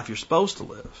living the life you're supposed to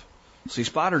live. See,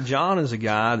 Spider John is a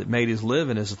guy that made his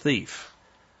living as a thief.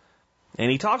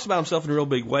 And he talks about himself in a real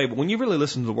big way, but when you really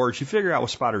listen to the words, you figure out what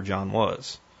Spider John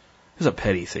was. He was a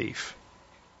petty thief.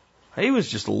 He was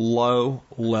just a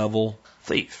low-level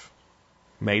thief.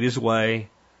 Made his way,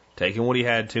 taking what he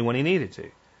had to when he needed to.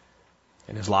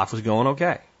 And his life was going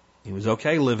okay. He was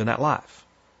okay living that life.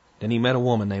 Then he met a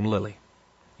woman named Lily.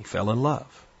 He fell in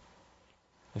love.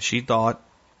 And she thought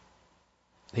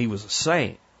he was a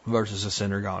saint versus a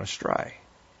sinner gone astray.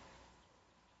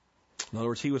 In other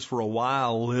words, he was for a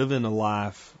while living a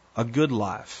life, a good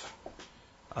life,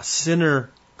 a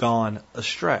sinner gone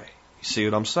astray. You see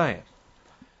what I'm saying?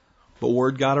 But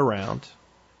word got around,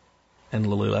 and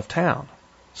Lily left town.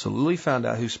 So Lily found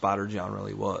out who Spider John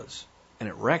really was, and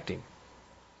it wrecked him.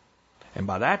 And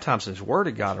by that time, since word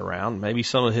had got around, maybe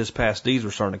some of his past deeds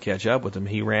were starting to catch up with him.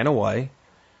 He ran away,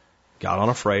 got on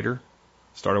a freighter,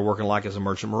 started working like as a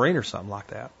merchant marine or something like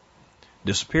that.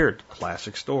 Disappeared.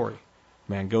 Classic story.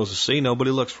 Man goes to sea,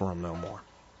 nobody looks for him no more.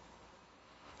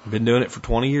 Been doing it for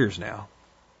 20 years now.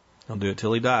 He'll do it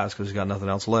till he dies because he's got nothing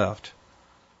else left.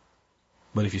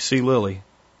 But if you see Lily,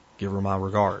 give her my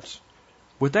regards.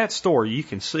 With that story, you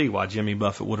can see why Jimmy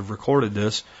Buffett would have recorded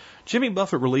this. Jimmy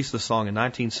Buffett released the song in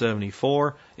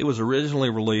 1974. It was originally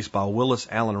released by Willis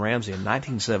Allen Ramsey in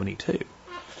 1972.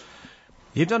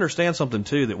 You have to understand something,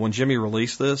 too, that when Jimmy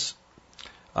released this,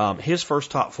 his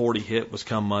first top 40 hit was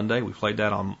Come Monday. We played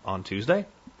that on Tuesday.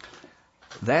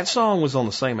 That song was on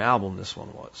the same album this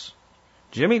one was.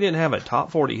 Jimmy didn't have a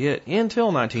top 40 hit until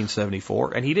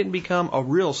 1974, and he didn't become a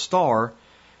real star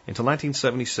until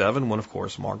 1977 when, of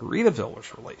course, Margaritaville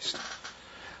was released.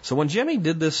 So when Jimmy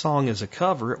did this song as a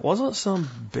cover, it wasn't some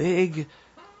big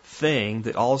thing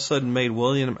that all of a sudden made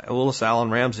Willis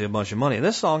Allen Ramsey a bunch of money. And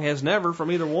this song has never,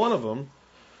 from either one of them,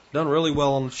 done really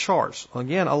well on the charts.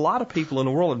 Again, a lot of people in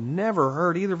the world have never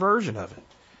heard either version of it.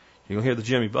 You're going to hear the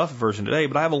Jimmy Buffett version today,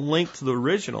 but I have a link to the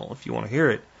original if you want to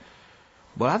hear it.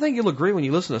 But I think you'll agree when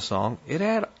you listen to the song, it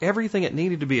had everything it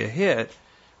needed to be a hit,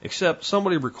 except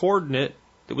somebody recording it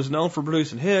that was known for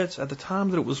producing hits at the time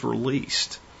that it was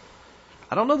released.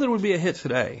 I don't know that it would be a hit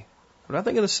today, but I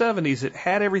think in the 70s it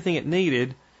had everything it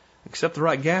needed, except the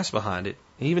right gas behind it.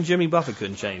 And even Jimmy Buffett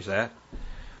couldn't change that.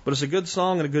 But it's a good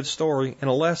song and a good story and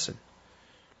a lesson.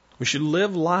 We should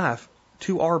live life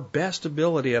to our best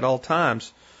ability at all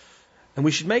times. And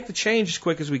we should make the change as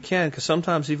quick as we can, because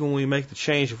sometimes even when we make the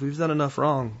change, if we've done enough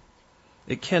wrong,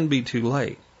 it can be too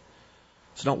late.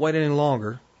 So don't wait any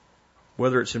longer.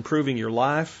 Whether it's improving your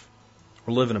life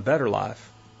or living a better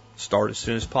life, start as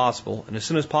soon as possible. And as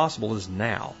soon as possible is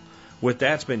now. With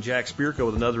that, it's been Jack Spirko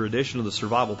with another edition of the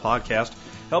Survival Podcast,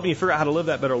 helping you figure out how to live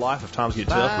that better life if times get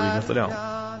tough or even if they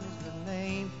don't.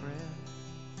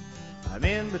 I'm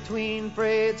in between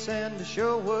Fred's and I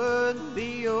sure wouldn't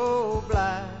be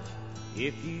obliged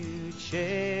if you'd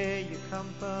share your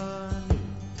company.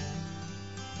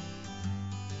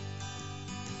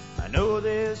 I know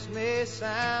this may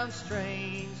sound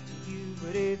strange to you,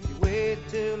 but if you wait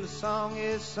till the song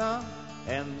is sung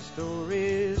and the story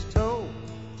is told,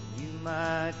 you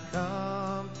might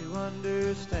come to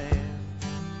understand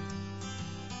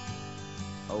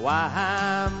why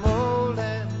I'm old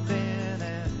and thin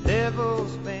and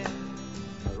devil's been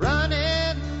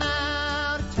running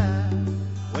out of time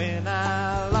when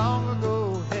I long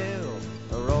ago held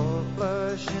a royal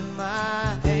flush in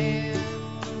my hand.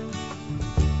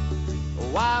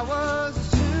 I was a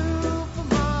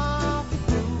supermarket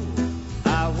fool.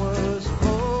 I was a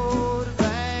motor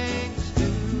bank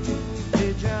stew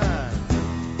pigeon,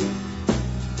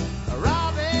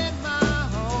 robbing my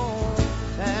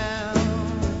hometown.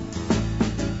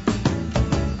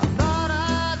 I thought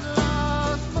I'd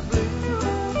lost my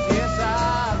blues. Yes,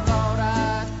 I thought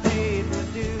I'd paid my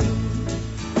dues.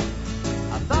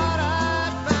 I thought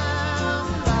I'd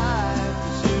found a life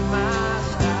to suit my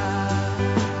style.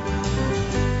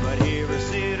 But here I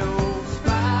sit, old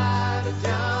Spider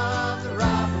John, the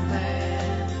robber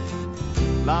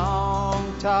man,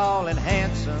 long, tall, and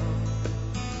handsome.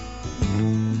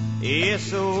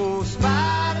 Yes, old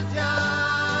Spider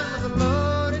John with a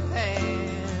loaded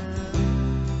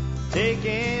hand,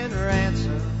 taking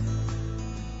ransom.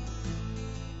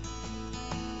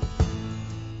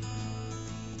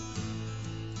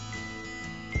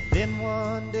 Then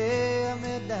one day I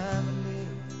met Diamond Lily.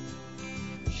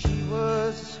 She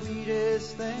was the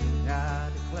sweetest thing. I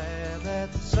declare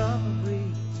that the summer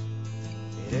breeze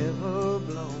had ever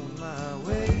blown my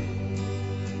way.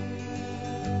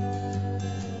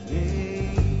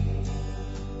 Yeah.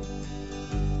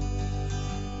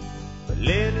 But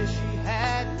Lily, she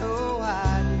had no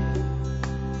idea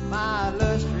my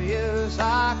illustrious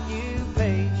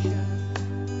occupation.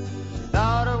 She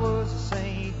thought I was a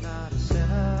saint, not a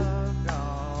sinner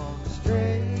gone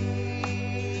astray.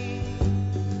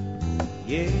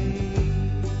 Yeah.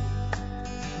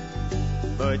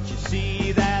 But you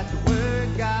see that the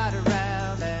word got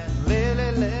around and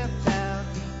Lily left town.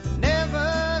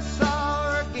 Never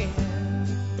saw her again.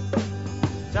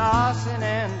 Tossing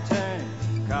and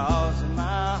turning, causing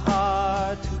my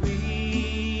heart to grieve.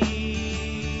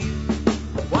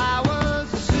 Why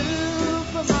was a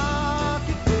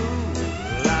supermarket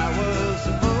fool? I was a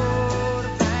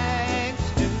motor bank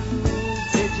stew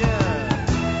pigeon,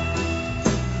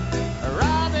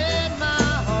 robbing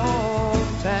my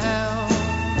hometown.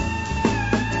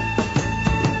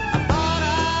 I thought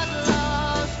I'd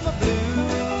lost my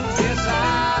blues. Yes, I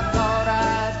thought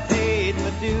I'd paid my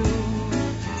dues.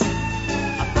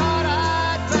 I thought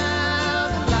I'd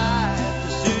found a life to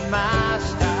suit my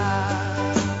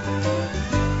style.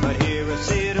 But here I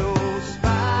sit, old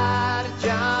Spider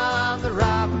John, the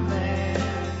robber man,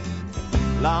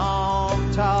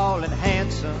 long, tall, and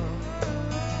handsome.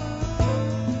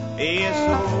 Yes,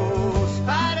 old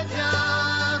Spider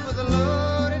John with a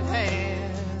loaded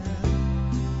hand,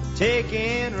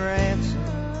 taking ransom.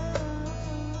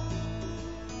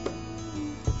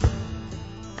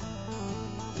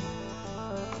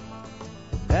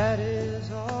 That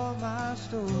is all my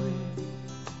story.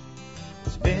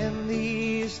 It's been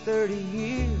these 30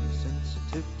 years since I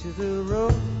took to the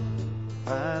road to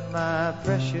find my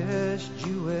precious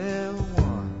jewel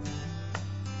one.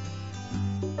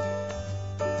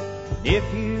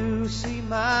 If you see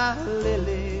my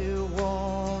Lily,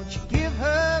 won't you give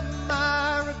her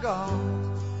my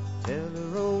regards? Tell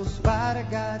her old Spider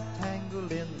got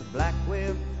tangled in the black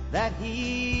web that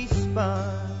he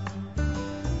spun.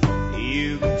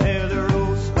 You can